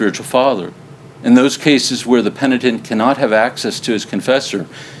of the spiritual father. In those cases where the penitent cannot have access to his confessor,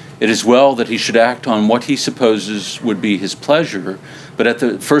 it is well that he should act on what he supposes would be his pleasure, but at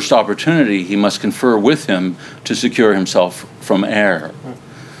the first opportunity he must confer with him to secure himself from error.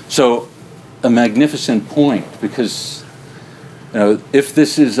 So, a magnificent point, because if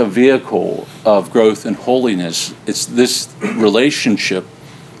this is a vehicle of growth and holiness, it's this relationship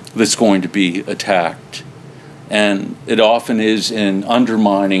that's going to be attacked. And it often is in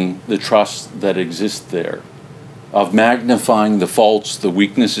undermining the trust that exists there, of magnifying the faults, the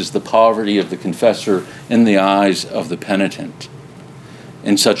weaknesses, the poverty of the confessor in the eyes of the penitent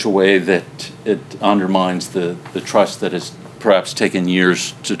in such a way that it undermines the trust that has perhaps taken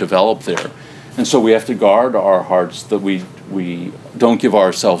years to develop there. And so we have to guard our hearts that we don't give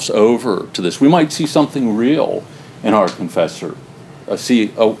ourselves over to this. We might see something real in our confessor,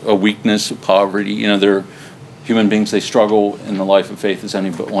 see a weakness, a poverty. They're human beings, they struggle in the life of faith as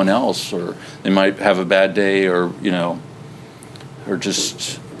anyone else, or they might have a bad day, or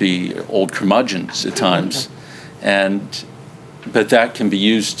just be old curmudgeons at times. But that can be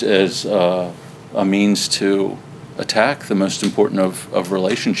used as a means to attack the most important of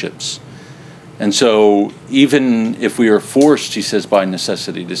relationships. And so even if we are forced, he says, by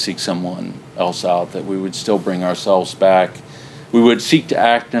necessity to seek someone else out, that we would still bring ourselves back. We would seek to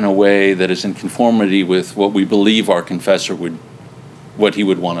act in a way that is in conformity with what we believe our confessor what he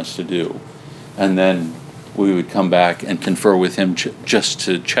would want us to do. And then we would come back and confer with him just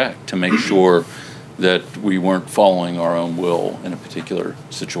to check, to make sure that we weren't following our own will in a particular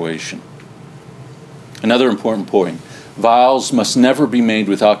situation. Another important point. Vows must never be made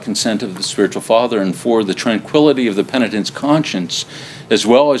without consent of the spiritual father, and for the tranquility of the penitent's conscience, as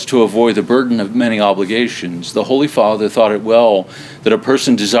well as to avoid the burden of many obligations, the Holy Father thought it well that a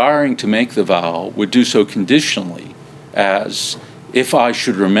person desiring to make the vow would do so conditionally, as if I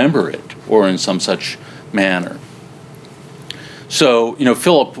should remember it, or in some such manner. So,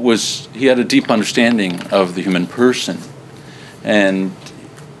 Philip he had a deep understanding of the human person, and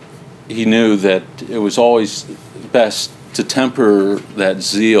he knew that it was always best to temper that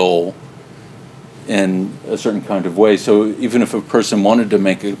zeal in a certain kind of way. So even if a person wanted to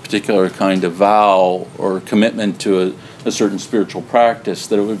make a particular kind of vow or commitment to a a certain spiritual practice,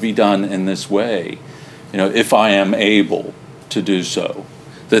 that it would be done in this way, if I am able to do so.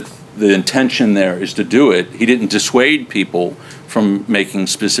 That the intention there is to do it. He didn't dissuade people from making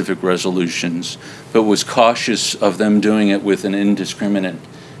specific resolutions, but was cautious of them doing it with an indiscriminate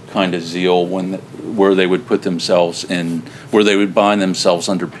kind of zeal where they would put themselves where they would bind themselves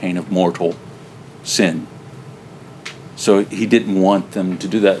under pain of mortal sin. So he didn't want them to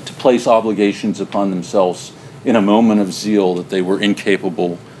do that, to place obligations upon themselves in a moment of zeal that they were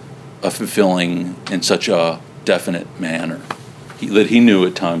incapable of fulfilling in such a definite manner. That he knew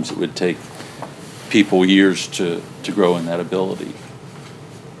at times it would take people years to grow in that ability.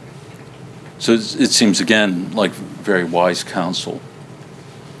 So it seems, again, like very wise counsel.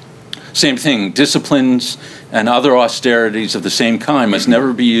 Same thing, disciplines and other austerities of the same kind must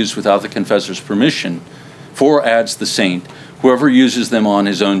never be used without the confessor's permission. For, adds the saint, whoever uses them on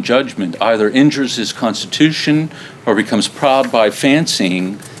his own judgment either injures his constitution or becomes proud by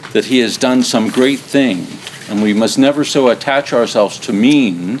fancying that he has done some great thing. And we must never so attach ourselves to the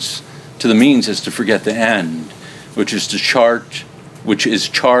means as to forget the end, which is chart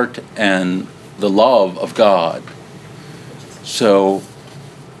and the love of God. So,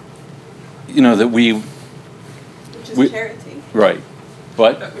 that Which is charity. Right.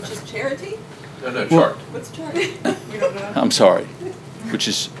 What? Which is charity? No, chart. What's charity? You don't know? I'm sorry. Which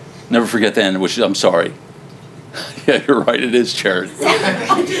is, never forget the end, which is, I'm sorry. Yeah, you're right, it is charity.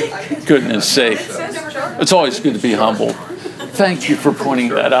 Goodness sake. It's always good to be humble. Thank you for pointing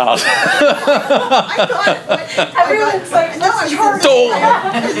that out. Everyone's like, let's charge.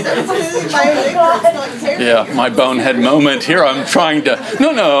 Yeah, my bonehead moment here. I'm trying to.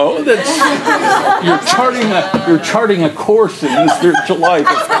 No. That's you're charting a course in the spiritual life,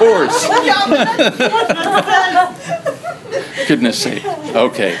 of course. Goodness sake.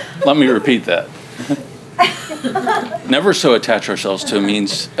 Okay, let me repeat that. Never so attach ourselves to a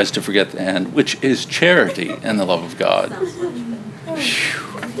means as to forget the end, which is charity and the love of God. Whew.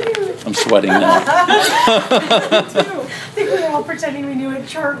 I'm sweating now. I think we were all pretending we knew what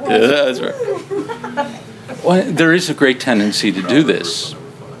chart was. Yeah, that's right. Well, there is a great tendency to do this.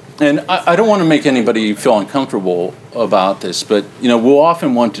 And I don't want to make anybody feel uncomfortable about this, but, we'll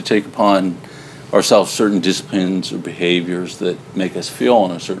often want to take upon ourselves certain disciplines or behaviors that make us feel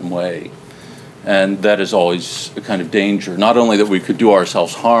in a certain way. And that is always a kind of danger. Not only that we could do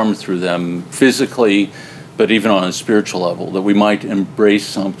ourselves harm through them physically, but even on a spiritual level, that we might embrace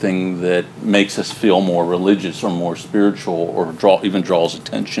something that makes us feel more religious or more spiritual or even draws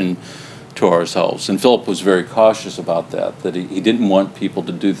attention to ourselves. And Philip was very cautious about that he didn't want people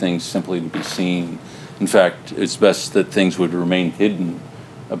to do things simply to be seen. In fact, it's best that things would remain hidden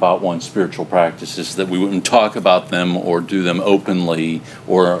about one's spiritual practices, that we wouldn't talk about them or do them openly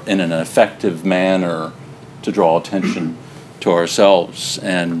or in an effective manner to draw attention to ourselves.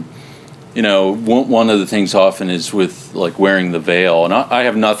 And, one of the things often is with like wearing the veil, and I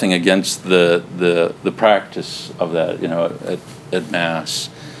have nothing against the practice of that, at Mass,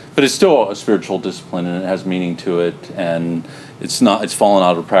 but it's still a spiritual discipline and it has meaning to it, and it's fallen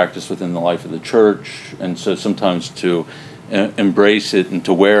out of practice within the life of the church, and so sometimes to embrace it and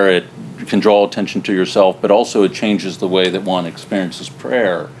to wear it can draw attention to yourself, but also it changes the way that one experiences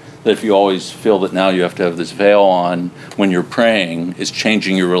prayer. That if you always feel that now you have to have this veil on when you're praying, it's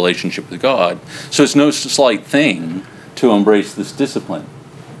changing your relationship with God. So it's no slight thing to embrace this discipline.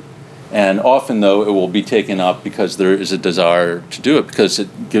 And often, though, it will be taken up because there is a desire to do it, because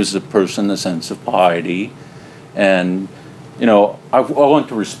it gives the person a sense of piety. And, I want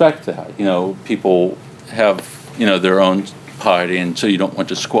to respect that. People have, their own piety, and so you don't want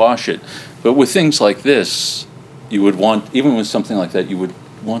to squash it. But with things like this, you would want, even with something like that, you would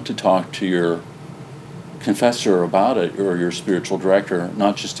want to talk to your confessor about it or your spiritual director,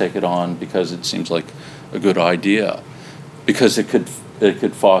 not just take it on because it seems like a good idea, because it could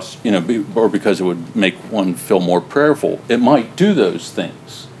foster, or because it would make one feel more prayerful. It might do those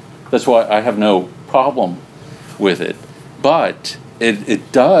things. That's why I have no problem with it. But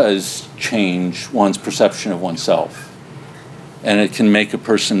it does change one's perception of oneself. And it can make a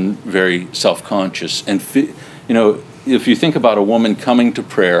person very self-conscious. And, if you think about a woman coming to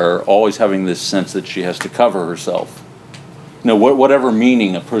prayer, always having this sense that she has to cover herself, whatever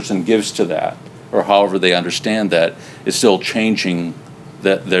meaning a person gives to that, or however they understand that, is still changing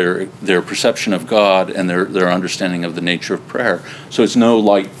that their perception of God and their understanding of the nature of prayer. So it's no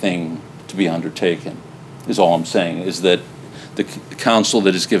light thing to be undertaken, is all I'm saying, is that the counsel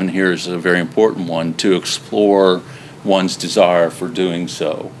that is given here is a very important one, to explore one's desire for doing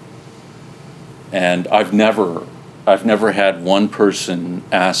so. And I've never had one person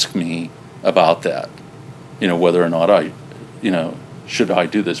ask me about that. whether or not should I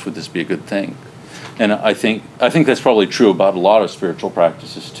do this? Would this be a good thing? And I think that's probably true about a lot of spiritual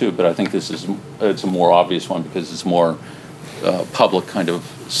practices too, but I think it's a more obvious one because it's more public kind of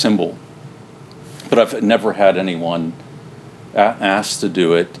symbol. But I've never had anyone asked to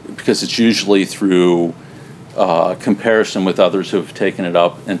do it because it's usually through comparison with others who have taken it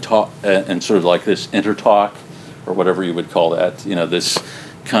up and talk and sort of like this intertalk or whatever you would call that, this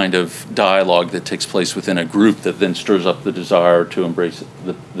kind of dialogue that takes place within a group that then stirs up the desire to embrace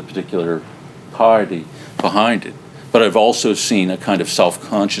the particular piety behind it. But I've also seen a kind of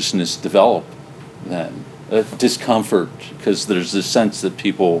self-consciousness develop then, a discomfort, because there's this sense that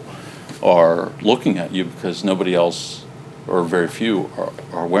people are looking at you because nobody else, or very few,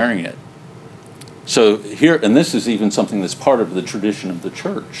 are wearing it. So here, and this is even something that's part of the tradition of the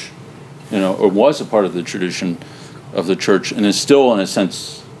church, or was a part of the tradition of the church, and is still, in a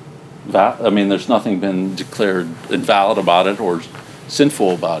sense, there's nothing been declared invalid about it or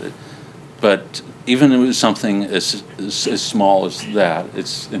sinful about it. But even if it was something as small as that,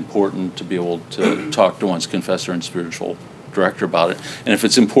 it's important to be able to talk to one's confessor and spiritual director about it. And if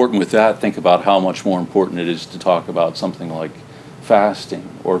it's important with that, think about how much more important it is to talk about something like fasting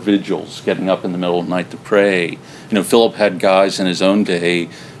or vigils, getting up in the middle of the night to pray. Philip had guys in his own day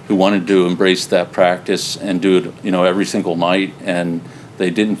who wanted to embrace that practice and do it, every single night, and they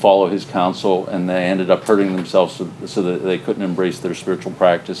didn't follow his counsel, and they ended up hurting themselves so that they couldn't embrace their spiritual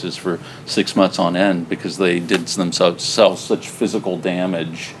practices for 6 months on end because they did themselves such physical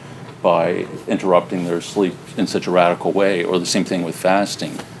damage by interrupting their sleep in such a radical way. Or the same thing with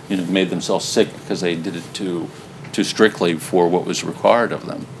fasting, made themselves sick because they did it too strictly for what was required of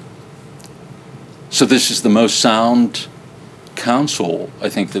them. So this is the most sound counsel, I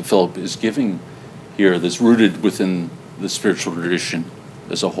think, that Philip is giving here, that's rooted within the spiritual tradition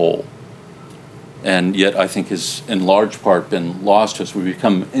as a whole. And yet I think has in large part been lost to us. We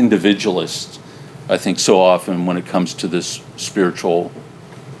become individualists, I think, so often when it comes to this spiritual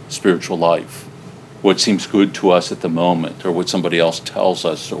life. What seems good to us at the moment, or what somebody else tells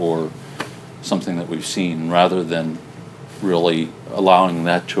us, or something that we've seen, rather than really allowing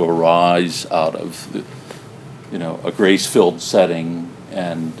that to arise out of a grace-filled setting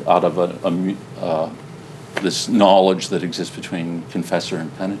and out of this knowledge that exists between confessor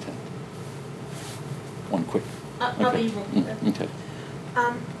and penitent. One quick. I'll be real quick. Okay.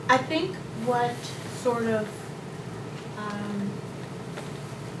 I think what sort of,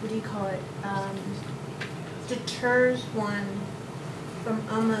 deters one from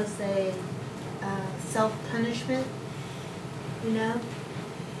almost a self-punishment,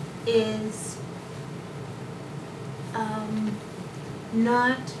 is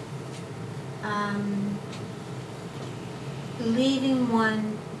not leaving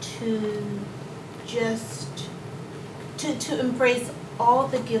one to just to embrace all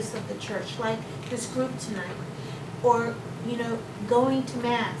the gifts of the church, like this group tonight, or going to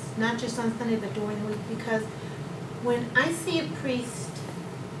Mass, not just on Sunday but during the week. Because when I see a priest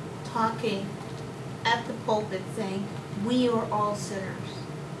talking at the pulpit saying, "We are all sinners,"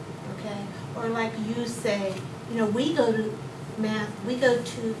 okay, or like you say, we go to Mass, we go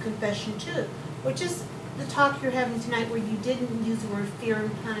to confession too, or just the talk you're having tonight where you didn't use the word fear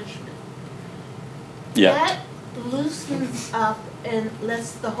and punishment. Yeah. That loosens up and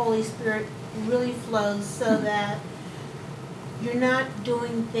lets the Holy Spirit really flow, so that you're not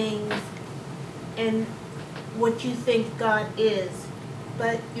doing things and what you think God is,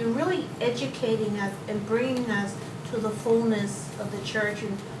 but you're really educating us and bringing us to the fullness of the church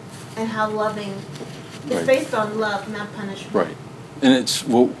and how loving. It's Right. based on love, not punishment. Right. And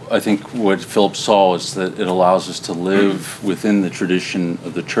I think what Philip saw is that it allows us to live within the tradition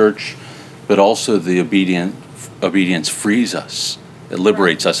of the church, but also the obedience frees us. It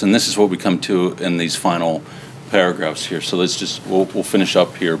liberates us. And this is what we come to in these final paragraphs here. So we'll finish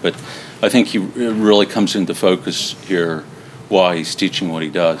up here. But I think it really comes into focus here why he's teaching what he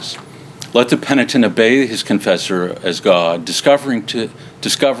does. Let the penitent obey his confessor as God, discovering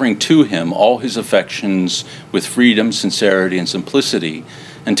to him all his affections with freedom, sincerity, and simplicity,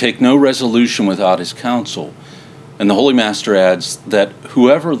 and take no resolution without his counsel. And the Holy Master adds that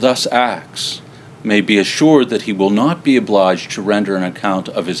whoever thus acts may be assured that he will not be obliged to render an account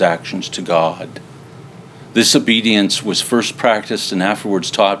of his actions to God. This obedience was first practiced and afterwards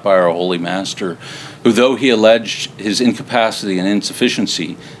taught by our Holy Master, who, though he alleged his incapacity and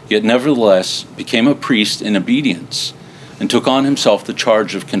insufficiency, yet nevertheless became a priest in obedience, and took on himself the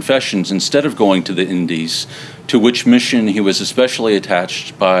charge of confessions instead of going to the Indies, to which mission he was especially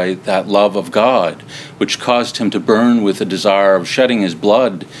attached by that love of God, which caused him to burn with a desire of shedding his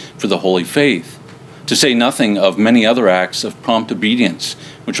blood for the holy faith. to say nothing of many other acts of prompt obedience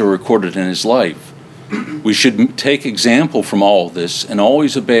which are recorded in his life. We should take example from all this and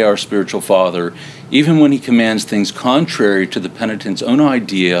always obey our spiritual father, even when he commands things contrary to the penitent's own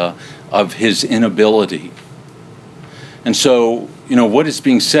idea of his inability. And so, what is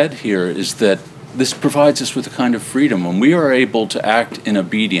being said here is that this provides us with a kind of freedom. When we are able to act in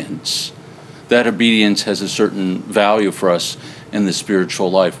obedience, that obedience has a certain value for us in the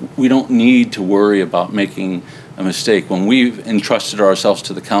spiritual life. We don't need to worry about making a mistake. When we've entrusted ourselves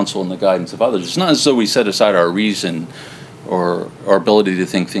to the counsel and the guidance of others, it's not as though we set aside our reason or our ability to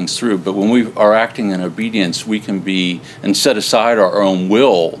think things through, but when we are acting in obedience, we can be and set aside our own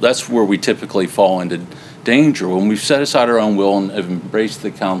will. That's where we typically fall into danger. When we've set aside our own will and have embraced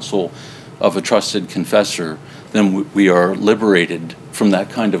the counsel of a trusted confessor, then we are liberated from that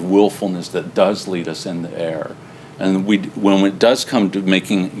kind of willfulness that does lead us in the error. And when it does come to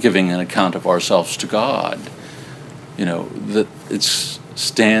giving an account of ourselves to God, that it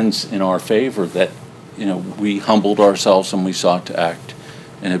stands in our favor that, we humbled ourselves and we sought to act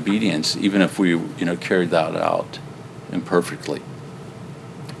in obedience, even if we, carried that out imperfectly.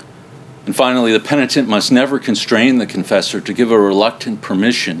 And finally, the penitent must never constrain the confessor to give a reluctant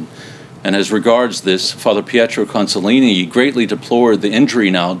permission. And as regards this, Father Pietro Consolini greatly deplored the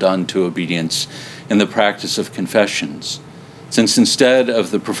injury now done to obedience in the practice of confessions, since instead of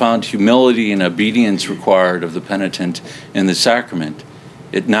the profound humility and obedience required of the penitent in the sacrament,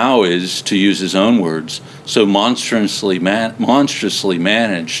 it now is, to use his own words, so monstrously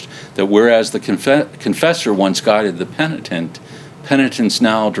managed that whereas the confessor once guided the penitent, penitents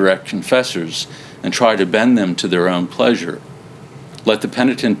now direct confessors and try to bend them to their own pleasure. Let the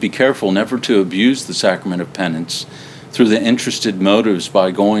penitent be careful never to abuse the sacrament of penance through interested motives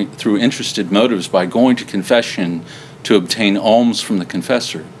by going to confession to obtain alms from the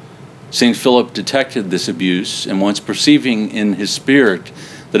confessor. St. Philip detected this abuse, and once perceiving in his spirit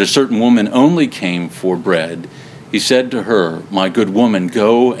that a certain woman only came for bread, he said to her, "My good woman,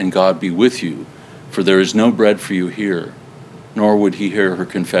 go and God be with you, for there is no bread for you here." Nor would he hear her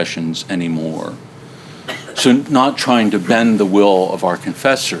confessions anymore. So not trying to bend the will of our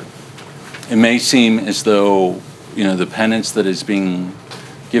confessor. It may seem as though, the penance that is being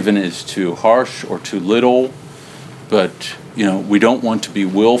given is too harsh or too little, but, we don't want to be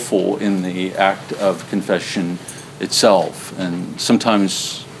willful in the act of confession itself. And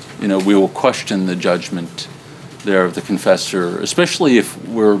sometimes, we will question the judgment there of the confessor, especially if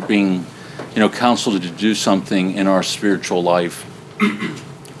we're being, counseled to do something in our spiritual life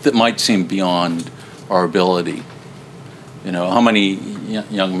that might seem beyond our ability. How many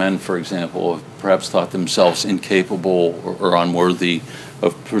young men, for example, have perhaps thought themselves incapable or unworthy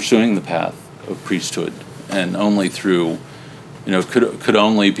of pursuing the path of priesthood, and only through, could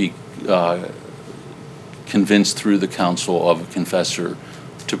only be convinced through the counsel of a confessor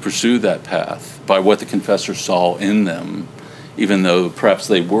to pursue that path by what the confessor saw in them, even though perhaps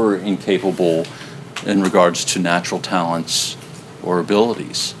they were incapable in regards to natural talents or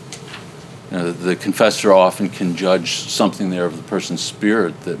abilities. The confessor often can judge something there of the person's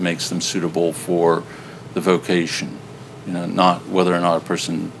spirit that makes them suitable for the vocation, not whether or not a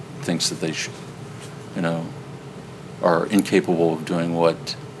person thinks that they should, are incapable of doing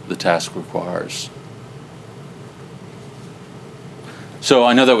what the task requires. So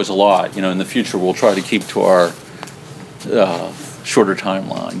I know that was a lot. In the future we'll try to keep to our shorter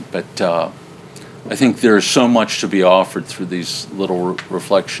timeline, but I think there is so much to be offered through these little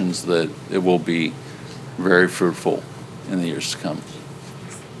reflections that it will be very fruitful in the years to come.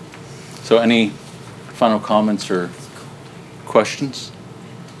 So any final comments or questions?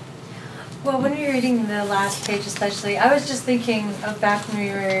 Well, when we were reading the last page especially, I was just thinking of back when we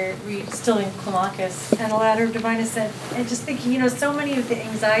were still in Climacus, and the Ladder of Divinus said, and just thinking, so many of the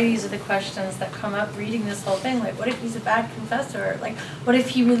anxieties or the questions that come up reading this whole thing, like, what if he's a bad confessor? Like, what if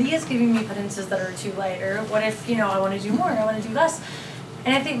he really is giving me penances that are too light? Or what if, I want to do more, I want to do less?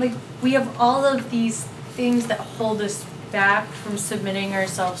 And I think, we have all of these things that hold us back from submitting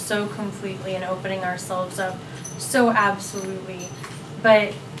ourselves so completely and opening ourselves up so absolutely.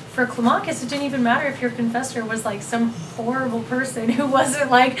 But for Climacus, it didn't even matter if your confessor was some horrible person who wasn't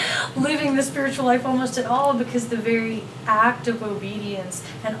living the spiritual life almost at all, because the very act of obedience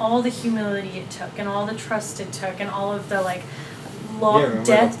and all the humility it took and all the trust it took and all of the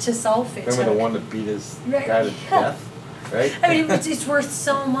death to self it took. Remember the one that beat his guy to death? Right? I mean, it's worth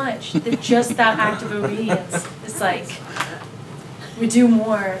so much that just that act of obedience is we do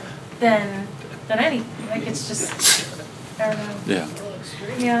more than anything. It's just, I don't know. Yeah.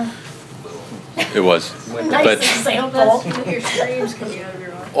 Yeah. It was. Nice But example. Your screams coming out of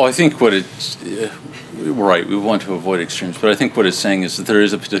your mouth. Well, I think what it's, right, we want to avoid extremes, but I think what it's saying is that there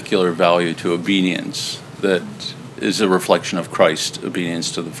is a particular value to obedience that is a reflection of Christ's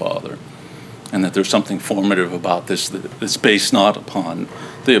obedience to the Father. And that there's something formative about this that's based not upon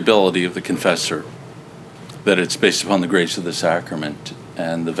the ability of the confessor, that it's based upon the grace of the sacrament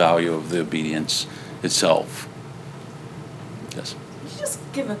and the value of the obedience itself. Yes? Could you just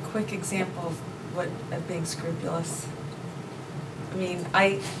give a quick example of what of being scrupulous? I mean,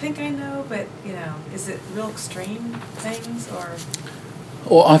 I think I know, but, is it real extreme things or?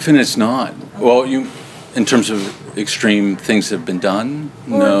 Well, often it's not. Well, in terms of extreme things that have been done?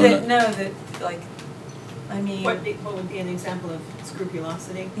 Or No. What would be an example of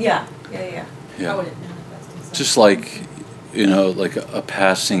scrupulosity? Yeah. How would it manifest itself? Just like, like a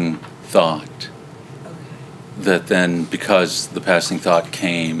passing thought. Okay. That then, because the passing thought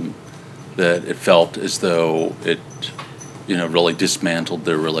came, that it felt as though it, really dismantled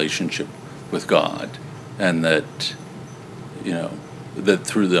their relationship with God, and that, that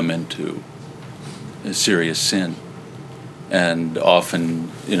threw them into a serious sin. And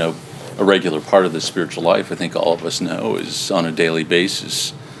often, a regular part of the spiritual life, I think all of us know, is on a daily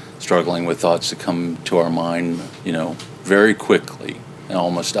basis struggling with thoughts that come to our mind, very quickly and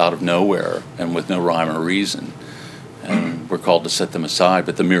almost out of nowhere and with no rhyme or reason. And we're called to set them aside,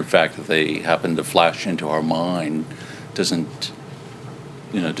 but the mere fact that they happen to flash into our mind doesn't,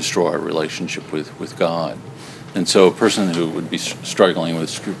 destroy our relationship with God. And so a person who would be struggling with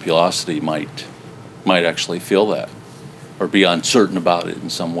scrupulosity might actually feel that, or be uncertain about it in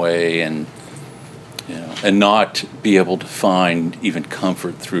some way, and and not be able to find even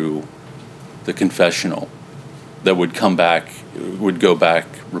comfort through the confessional that would go back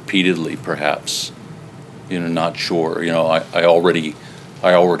repeatedly, perhaps, not sure, I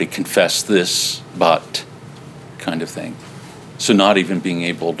already confessed this, but kind of thing. So not even being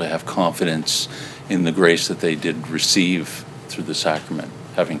able to have confidence in the grace that they did receive through the sacrament,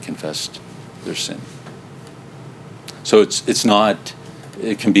 having confessed their sin. So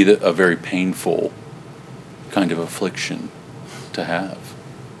it can be a very painful kind of affliction to have.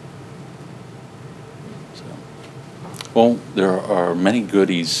 So, well, there are many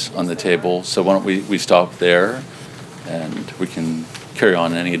goodies on the table, so why don't we stop there, and we can carry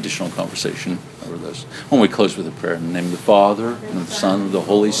on any additional conversation over this. When we close with a prayer, in the name of the Father, and of the Son, and of the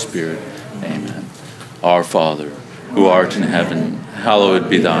Holy Spirit, amen. Our Father, who art in heaven, hallowed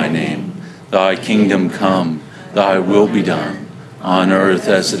be thy name. Thy kingdom come, thy will be done, on earth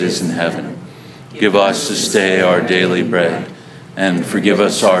as it is in heaven. Give us this day our daily bread, and forgive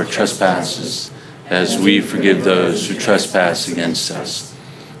us our trespasses, as we forgive those who trespass against us.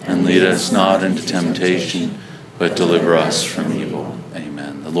 And lead us not into temptation, but deliver us from evil.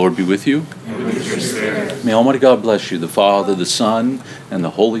 Amen. The Lord be with you. And with your spirit. May Almighty God bless you, the Father, the Son, and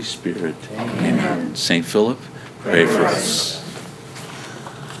the Holy Spirit. Amen. Saint Philip, pray for us.